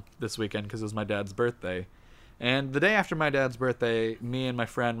this weekend because it was my dad's birthday. And the day after my dad's birthday, me and my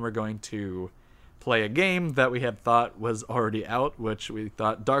friend were going to play a game that we had thought was already out, which we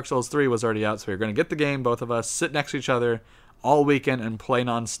thought Dark Souls 3 was already out, so we were going to get the game, both of us, sit next to each other all weekend and play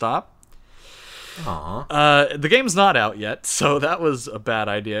nonstop. Aw. The game's not out yet, so that was a bad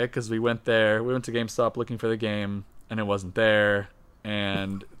idea because we went to GameStop looking for the game, and it wasn't there,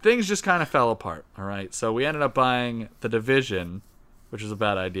 and things just kind of fell apart, all right? So we ended up buying The Division, which was a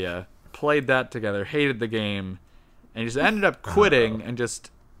bad idea, played that together, hated the game, and just ended up quitting and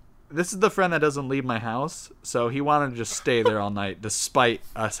just... This is the friend that doesn't leave my house, so he wanted to just stay there all night despite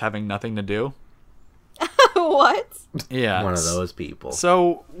us having nothing to do. What? Yeah. One of those people.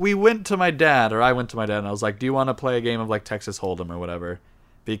 So I went to my dad, and I was like, do you want to play a game of like Texas Hold'em or whatever?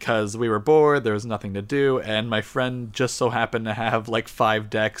 Because we were bored, there was nothing to do, and my friend just so happened to have like 5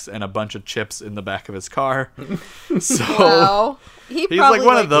 decks and a bunch of chips in the back of his car. So Wow. he's like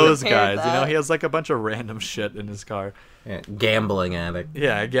one of those prepared guys, that. you know? He has like a bunch of random shit in his car. Yeah, gambling addict.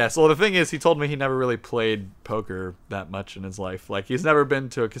 Yeah, I guess. Well, the thing is, he told me he never really played poker that much in his life. Like, he's never been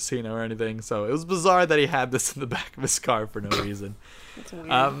to a casino or anything, so it was bizarre that he had this in the back of his car for no reason. That's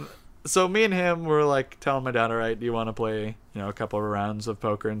weird. So me and him were like telling my dad, all right, do you want to play, a couple of rounds of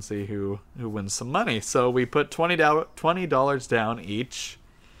poker and see who wins some money? So we put $20 down each.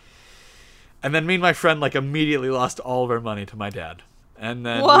 And then me and my friend like immediately lost all of our money to my dad. And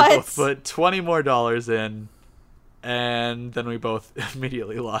then we both put $20 more in. And then we both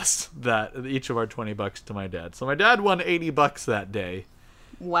immediately lost each of our $20 to my dad. So my dad won $80 that day.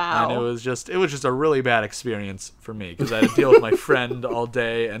 Wow. And it was just a really bad experience for me because I had to deal with my friend all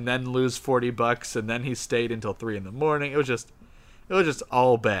day and then lose $40 and then he stayed until 3 a.m. It was just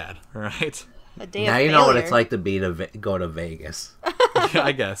all bad, right? A day Now of you know what failure. it's like to go to Vegas. Yeah,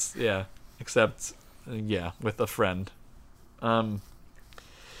 I guess, yeah. Except, with a friend. Going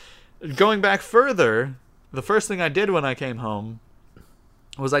back further, the first thing I did when I came home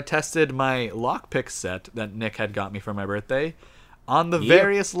was I tested my lockpick set that Nick had got me for my birthday on the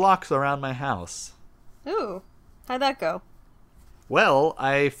various locks around my house. Ooh. How'd that go? Well,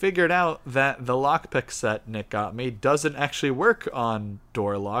 I figured out that the lockpick set Nick got me doesn't actually work on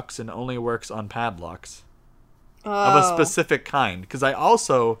door locks and only works on padlocks of a specific kind. Because I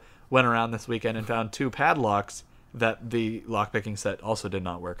also went around this weekend and found 2 padlocks that the lockpicking set also did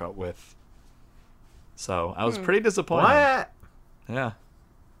not work out with. So I was pretty disappointed. What? Yeah.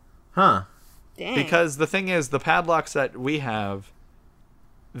 Huh. Dang. Because the thing is, the padlocks that we have,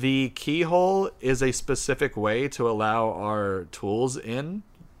 the keyhole is a specific way to allow our tools in.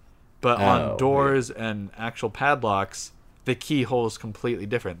 But on doors and actual padlocks, the keyhole is completely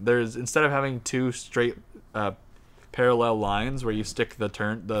different. Instead of having 2 straight parallel lines where you stick the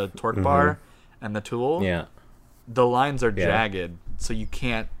torque bar and the tool, Yeah. the lines are jagged, so you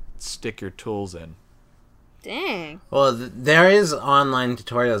can't stick your tools in. Dang. Well, there is online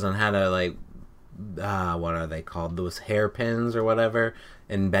tutorials on how to what are they called? Those hairpins or whatever,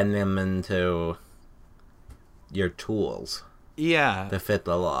 and bend them into your tools. Yeah. To fit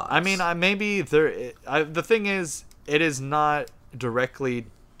the locks. I mean, the thing is, it is not directly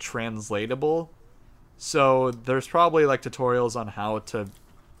translatable, so there's probably tutorials on how to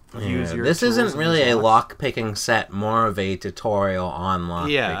use your. This tools isn't in really these a locks. lock-picking set, more of a tutorial on lock.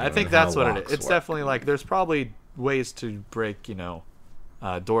 Yeah, I think that's what it is. It's definitely there's probably ways to break,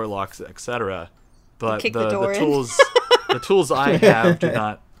 door locks, etc. But Kick the door the in. tools, the tools I have do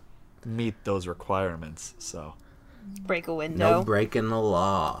not meet those requirements. So Break a window. No breaking the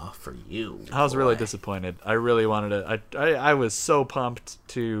law for you. I was really boy. disappointed. I really wanted to. I was so pumped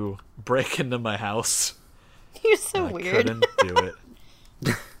to break into my house. You're so I weird. couldn't do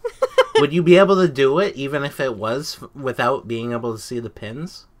it. Would you be able to do it even if it was without being able to see the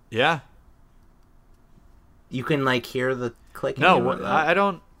pins? Yeah. You can hear the clicking. No, and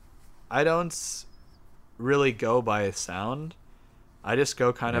whatnot? I don't really go by sound. I just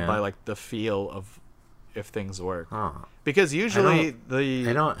go kind of by the feel of if things work. Huh. Because usually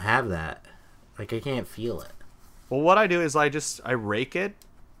I don't have that. I can't feel it. Well, what I do is I rake it,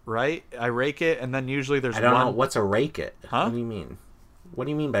 right? I rake it, and then usually there's I don't one. know what's a rake it. Huh? What do you mean? What do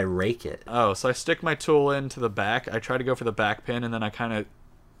you mean by rake it? Oh, so I stick my tool into the back. I try to go for the back pin, and then I kind of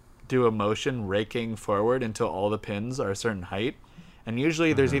do a motion raking forward until all the pins are a certain height. And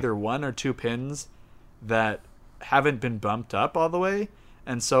usually there's either 1 or 2 pins that haven't been bumped up all the way,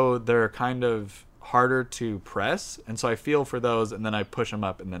 and so they're kind of harder to press. And so I feel for those, and then I push them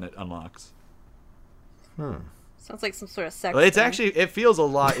up, and then it unlocks. Sounds like some sort of sex Well, it's thing. actually, it feels a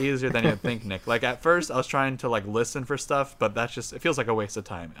lot easier than you'd think, Nick. Like, at first, I was trying to, like, listen for stuff, but that's just, it feels like a waste of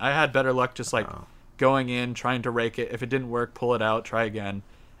time. I had better luck just, like, going in, trying to rake it. If it didn't work, pull it out, try again.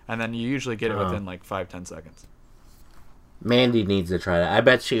 And then you usually get it within, like, 5-10 seconds. Mandy needs to try that. I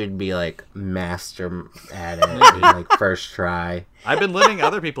bet she would be, like, master at it. Like, first try. I've been letting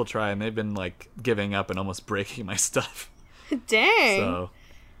other people try, and they've been, like, giving up and almost breaking my stuff. Dang. So,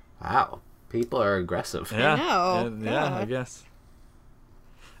 Wow. People are aggressive. yeah. know. Yeah, I God. guess.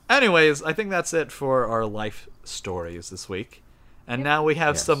 Anyways, I think that's it for our life stories this week. And now we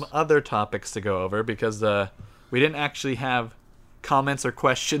have Yes. some other topics to go over because we didn't actually have comments or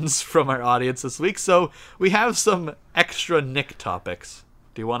questions from our audience this week. So we have some extra Nick topics.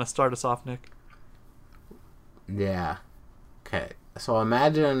 Do you want to start us off, Nick? Yeah. Okay. So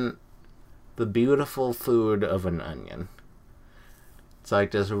imagine the beautiful food of an onion. It's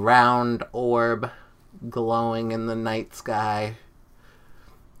like this round orb glowing in the night sky.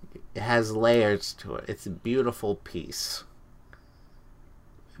 It has layers to it. It's a beautiful piece.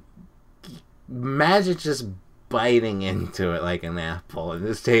 Imagine just biting into it like an apple and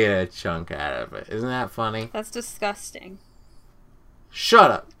just taking a chunk out of it. Isn't that funny? That's disgusting.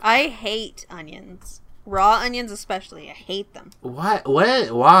 Shut up. I hate onions. Raw onions especially. I hate them. What?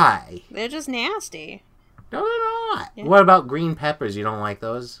 Why? They're just nasty. No, they're not. Yeah. What about green peppers? You don't like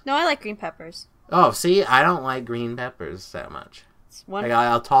those? No, I like green peppers. Oh, see, I don't like green peppers that much. It's one. Like,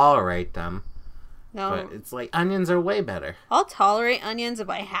 I'll tolerate them, No, but it's like onions are way better. I'll tolerate onions if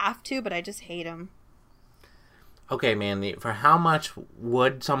I have to, but I just hate them. Okay, Mandy, for how much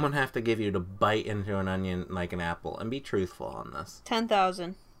would someone have to give you to bite into an onion like an apple? And be truthful on this.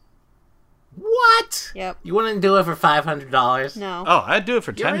 10,000. What? Yep. You wouldn't do it for $500? No. Oh, I'd do it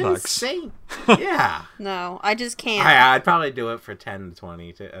for You're $10. insane. Yeah. No, I just can't. I'd probably do it for 10 to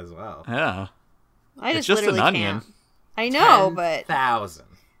 20 as well. Yeah. I It's just just an literally onion. can't. I know, but 10,000.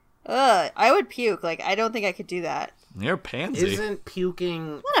 I would puke. Like, I don't think I could do that. You're a pansy. Isn't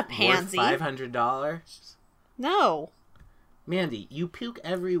puking Not a pansy. worth $500? No. Mandy, you puke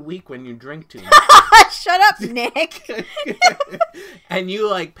every week when you drink too much. Shut up, Nick. And you,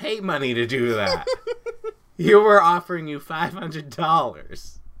 like, pay money to do that. You were offering you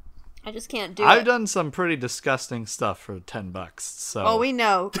 $500. I just can't do I've it. done some pretty disgusting stuff for $10. So Oh, we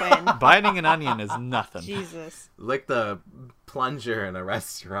know, Quinn. biting an onion is nothing. Jesus. Like the plunger in a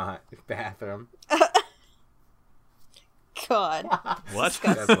restaurant bathroom. God. What?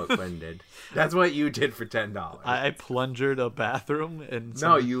 That's what Quinn did. That's what you did for $10. I plungered a bathroom and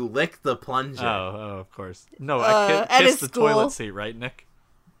No, you licked the plunger. Oh, of course. No, at I his kissed the school. toilet seat, right, Nick?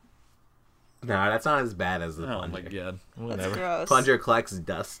 No, that's not as bad as the Oh plunger. my god. That's Whatever. gross. Plunger collects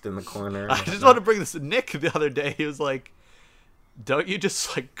dust in the corner. I just want to bring this to Nick the other day. He was like, don't you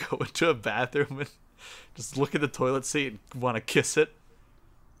just like go into a bathroom and just look at the toilet seat and want to kiss it?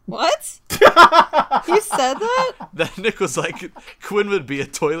 What? You said that? Then Nick was like, Quinn would be a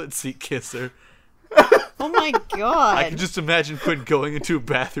toilet seat kisser. Oh my I god. can just imagine Quinn going into a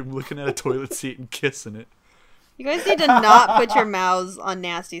bathroom, looking at a toilet seat and kissing it. You guys need to not put your mouths on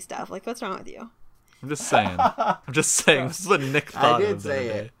nasty stuff. Like, what's wrong with you? I'm just saying. I'm just saying. This is what Nick I thought did of the other say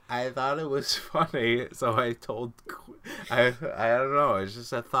day. it. I thought it was funny, so I told. I don't know. It's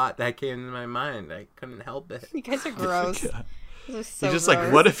just a thought that came into my mind. I couldn't help it. You guys are gross. God. You guys are so You're just gross.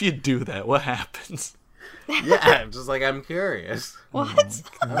 like, what if you do that? What happens? Yeah, I'm just like I'm curious. What?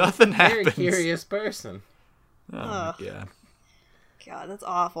 Nothing Very happens. curious person. Oh Ugh. my god. God, that's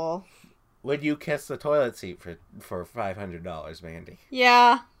awful. Would you kiss the toilet seat for $500, Mandy?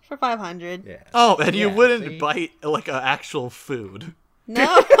 Yeah, for 500. Yeah. Oh, and you Yeah, wouldn't see? bite like an actual food. No,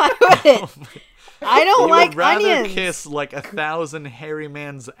 I wouldn't. I don't You like would rather onions. kiss like 1,000 hairy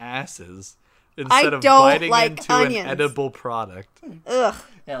man's asses instead of don't biting like into onions. an edible product. Ugh.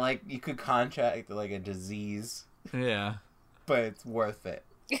 Yeah, like you could contract like a disease, Yeah. but it's worth it.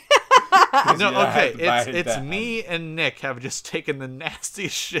 No, you don't okay. have to bite it It's down. me and Nick have just taken the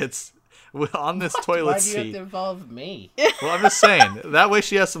nastiest shits on this toilet Why do you have seat. to involve me? Well, I'm just saying. That way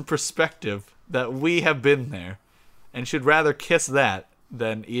she has some perspective that we have been there and should rather kiss that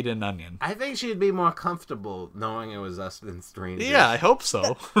than eat an onion. I think she'd be more comfortable knowing it was us than strangers. Yeah, I hope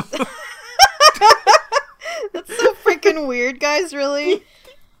so. That's so freaking weird, guys, really?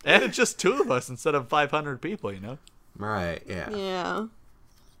 And it's just two of us instead of 500 people, you know? Right, yeah. Yeah.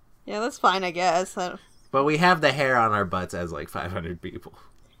 Yeah, that's fine, I guess. But we have the hair on our butts as like 500 people.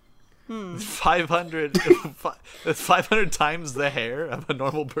 500. That's 500 times the hair of a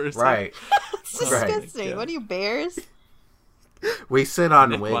normal person. Right. It's disgusting. Yeah. What are you, bears? We sit on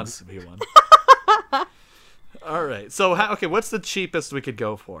Nick wants wigs. to be one. All right. So, what's the cheapest we could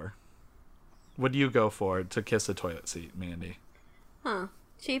go for? What do you go for to kiss a toilet seat, Mandy? Huh.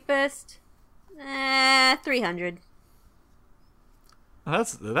 Cheapest? 300.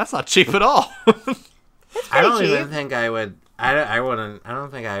 That's not cheap at all. I don't cheap. even think I would. I wouldn't. I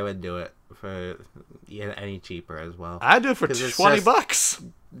don't think I would do it for any cheaper as well. I'd do it for 'Cause it's $20 just- bucks.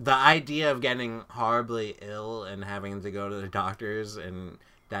 The idea of getting horribly ill and having to go to the doctors, and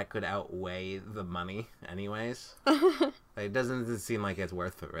that could outweigh the money anyways. It doesn't seem like it's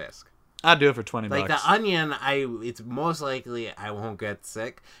worth the risk. I'd do it for $20 Like bucks. the onion, it's most likely I won't get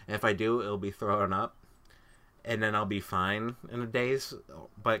sick. And if I do, it'll be thrown up, and then I'll be fine in a days.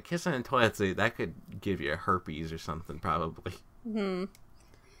 But kissing a toilet seat, that could give you herpes or something probably.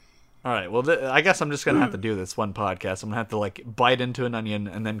 All right. Well, I guess I'm just gonna have to do this one podcast. I'm gonna have to like bite into an onion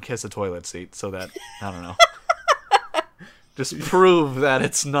and then kiss a toilet seat, so that I don't know. Just prove that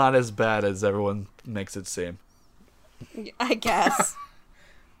it's not as bad as everyone makes it seem. I guess.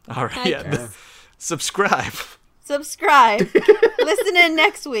 All right. Yeah. Subscribe. Subscribe. Listen in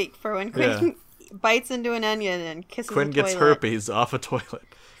next week for when Quinn Yeah. bites into an onion and kisses Quinn a gets toilet. herpes off a toilet.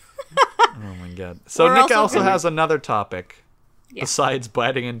 Oh my god. So We're Nick also also gonna- has another topic Yeah. besides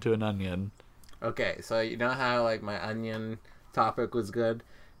biting into an onion. Okay, so you know how like my onion topic was good?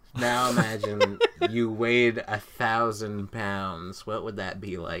 Now imagine you weighed 1,000 pounds. What would that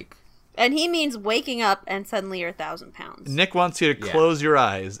be like? And he means waking up and suddenly you're 1,000 pounds. Nick wants you to Yeah. close your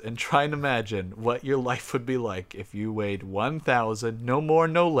eyes and try and imagine what your life would be like if you weighed 1,000, no more,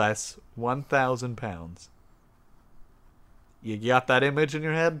 no less, 1,000 pounds. You got that image in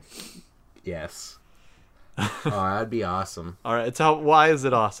your head? Yes. Oh, that'd be awesome. All right. Why is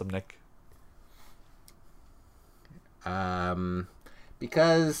it awesome, Nick?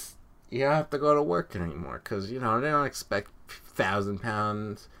 Because you don't have to go to work anymore. Because they don't expect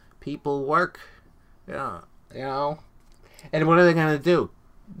 1,000-pound people work. And what are they gonna do?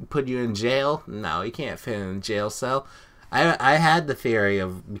 Put you in jail? No, you can't fit in a jail cell. I had the theory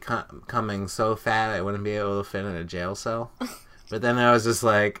of becoming so fat I wouldn't be able to fit in a jail cell. But then I was just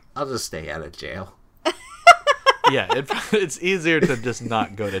like, I'll just stay out of jail. Yeah, it's easier to just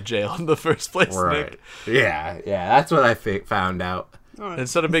not go to jail in the first place, Right. Nick. Yeah, that's what I found out.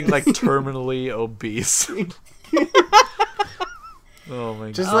 Instead of being like terminally obese. Oh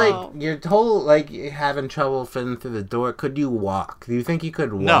my Just god. like you're told, like you're having trouble fitting through the door. Could you walk? Do you think you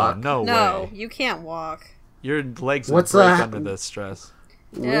could walk? No No, way. you can't walk. Your legs would What's break that? under the stress.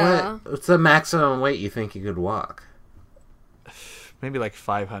 Yeah. What's the maximum weight you think you could walk? Maybe like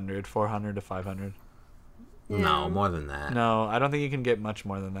 500, 400 to 500. No, more than that. No, I don't think you can get much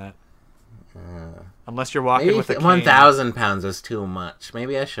more than that. Unless you're walking Maybe with a cane. 1,000 pounds is too much.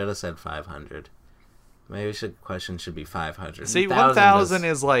 Maybe I should have said 500. Maybe question should be 500. See, 1,000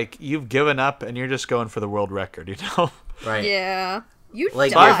 is like you've given up and you're just going for the world record, you know? right. Yeah. You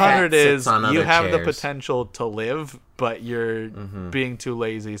Like, die. 500 Sits is on you other have the chairs. potential to live, but you're being too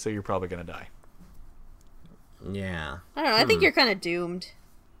lazy, so you're probably going to die. Yeah. I don't know. I think you're kind of doomed.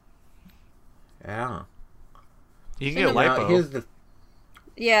 Yeah. You can get lipo. Here's the.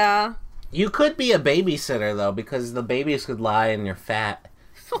 Yeah. You could be a babysitter though, because the babies could lie in your fat,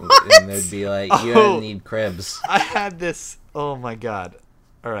 and they'd be like, "You Oh. need cribs." I had this. Oh my god.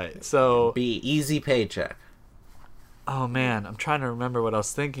 All right, so Be easy paycheck. oh man, I'm trying to remember what I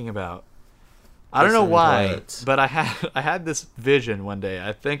was thinking about. I don't know Listen, why, toilets. but I had this vision one day.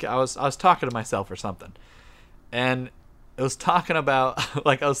 I think I was talking to myself or something, and it was talking about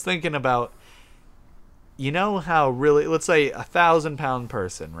like I was thinking about. You know how really, let's say 1,000-pound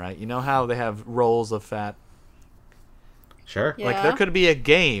person, right? You know how they have rolls of fat. Sure. Yeah. Like there could be a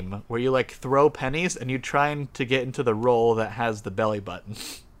game where you like throw pennies and you're trying to get into the roll that has the belly button.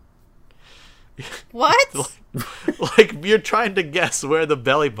 What? Like you're trying to guess where the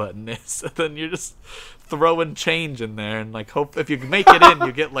belly button is, and then you're just throwing change in there, and like hope if you make it in,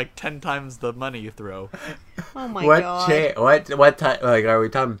 you get like 10 times the money you throw. Oh my What? god. What type? Like, are we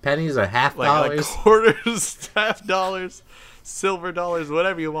talking pennies or half Like dollars? quarters, half dollars, silver dollars,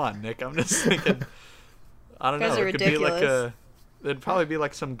 whatever you want, Nick. I'm just thinking. I don't You know. guys are It could be like ridiculous. it'd probably be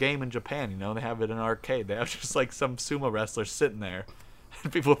like some game in Japan. You know, they have it in an arcade. They have just like some sumo wrestler sitting there,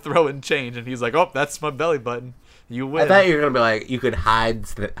 and people throw in change, and he's like, "Oh, that's my belly button. You win." I thought you were gonna be like you could hide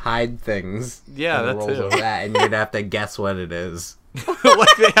things. Yeah, in the that rolls too. of that, and you'd have to guess what it is.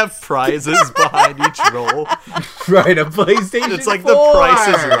 Like they have prizes behind each roll. Right, a PlayStation. It's like 4. the Price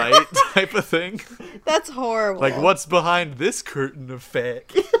is Right type of thing. That's horrible. Like, what's behind this curtain of fat?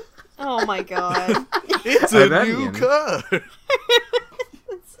 Oh my god. It's I a bet new you. car.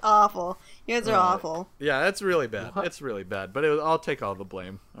 It's awful. You guys are awful. Yeah, that's really bad. It's really bad. But I'll take all the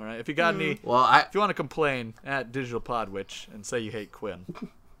blame. All right. If you got any, Well, if you want to complain at Digital Podwitch and say you hate Quinn,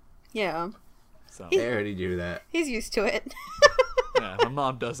 Yeah. so I already do that. He's used to it. yeah, my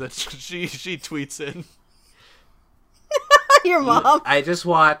mom does it. She tweets in. Your mom. I just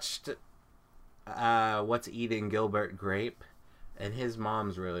watched What's Eating Gilbert Grape, and his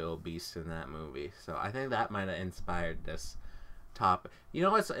mom's really obese in that movie. So I think that might have inspired this topic. You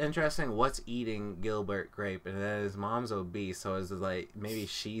know what's interesting? What's Eating Gilbert Grape, and then his mom's obese, so it's like maybe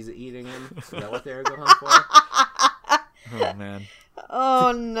she's eating him. Is that what they were going for? Oh man,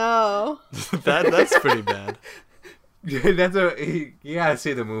 Oh no. that's pretty bad. That's you gotta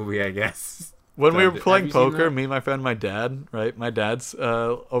see the movie, I guess. When we were Have playing you seen poker, that? me, my friend, my dad, right? My dad's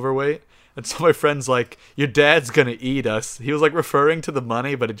overweight. And so my friend's like, your dad's going to eat us. He was like referring to the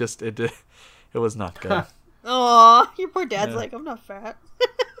money, but it was not good. Aw, your poor dad's Yeah. like, I'm not fat.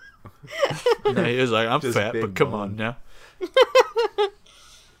 No, he was like, I'm Just fat, big but come bone. on now.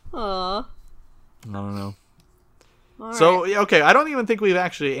 Aw. I don't know. All So, right. yeah, okay, I don't even think we've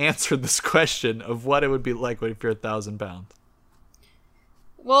actually answered this question of what it would be like if you're 1,000 pounds.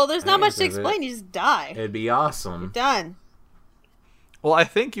 Well, there's not I much to answered it. explain. You just die. It'd be awesome. Done. Well, I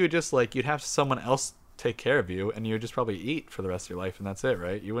think you would just, like, you'd have someone else take care of you, and you would just probably eat for the rest of your life, and that's it,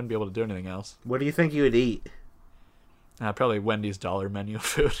 right? You wouldn't be able to do anything else. What do you think you would eat? Probably Wendy's dollar menu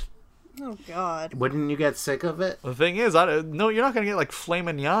food. Oh God. Wouldn't you get sick of it? The thing is, no, you're not going to get, like, filet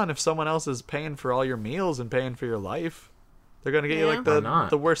mignon if someone else is paying for all your meals and paying for your life. They're going to get you, Yeah. like, Why not?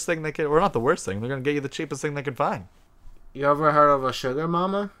 the worst thing they could... Or not the worst thing. They're going to get you the cheapest thing they can find. You ever heard of a sugar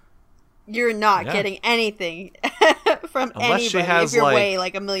mama? You're not Yeah. getting anything from Unless she anybody has, if you're like... way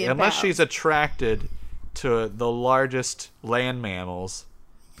like a million Unless pounds. she's attracted to the largest land mammals,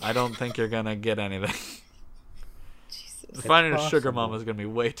 I don't think you're going to get anything. Jesus. Finding a sugar possible. mama is going to be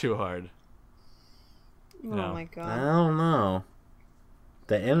way too hard. Oh No. my I God. don't know.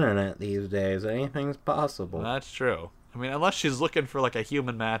 The internet these days, anything's possible. That's true. I mean, unless she's looking for, like, a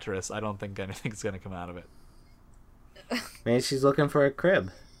human mattress, I don't think anything's going to come out of it. Maybe she's looking for a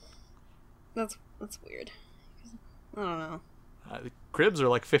crib. That's weird. I don't know. Cribs are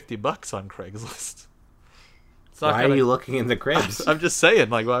like $50 on Craigslist. It's not Why gonna- are you looking in the cribs? I'm just saying,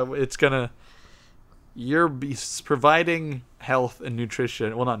 like, it's gonna. You're providing health and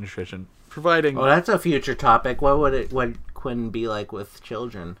nutrition. Well, not nutrition. Providing. Well, that's a future topic. What would Quinn be like with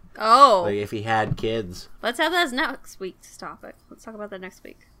children? Oh, Like if he had kids. let's have that as next week's topic. Let's talk about that next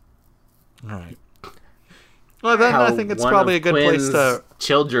week. All right. Well, then How I think it's one probably a of good place Quinn's to.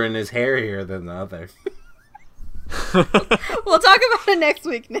 children is hairier than the other. We'll talk about it next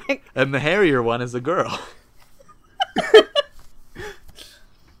week, Nick. And the hairier one is a girl.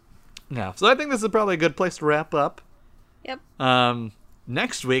 Yeah, so I think this is probably a good place to wrap up. Yep.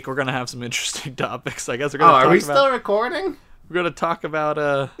 Next week we're gonna have some interesting topics. I guess we're Oh, gonna. are talk we about, still recording? We're gonna talk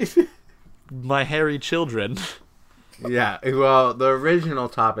about my hairy children. Yeah. Well, the original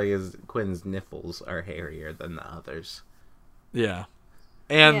topic is Quinn's nipples are hairier than the others. Yeah,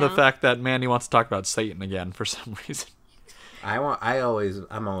 and the Yeah. fact that Mandy wants to talk about Satan again for some reason. I'm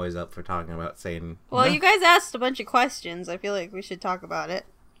always up for talking about Satan. Well, Yeah. you guys asked a bunch of questions. I feel like we should talk about it.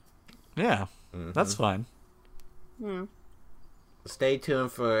 Yeah, that's fine. Hmm. Stay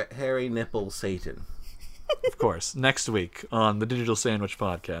tuned for Hairy Nipple Satan. Of course, next week on the Digital Sandwich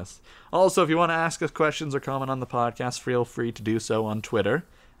Podcast. Also, if you want to ask us questions or comment on the podcast, feel free to do so on Twitter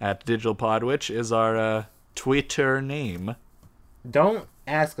at Digital Podwitch is our Twitter name. Don't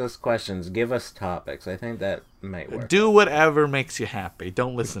ask us questions. Give us topics. I think that might work. Do whatever makes you happy.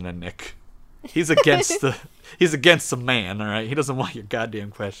 Don't listen to Nick. He's against the man, all right? He doesn't want your goddamn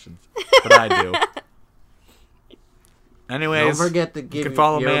questions, but I do. Anyways, Don't forget to you give can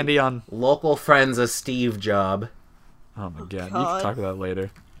follow your Mandy on. local friends a Steve job. Oh my god, you can God. talk about that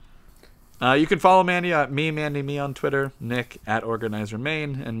later. You can follow Mandy at me on Twitter, Nick at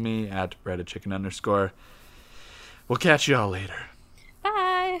OrganizerMain, and me at RedditChicken_. We'll catch y'all later.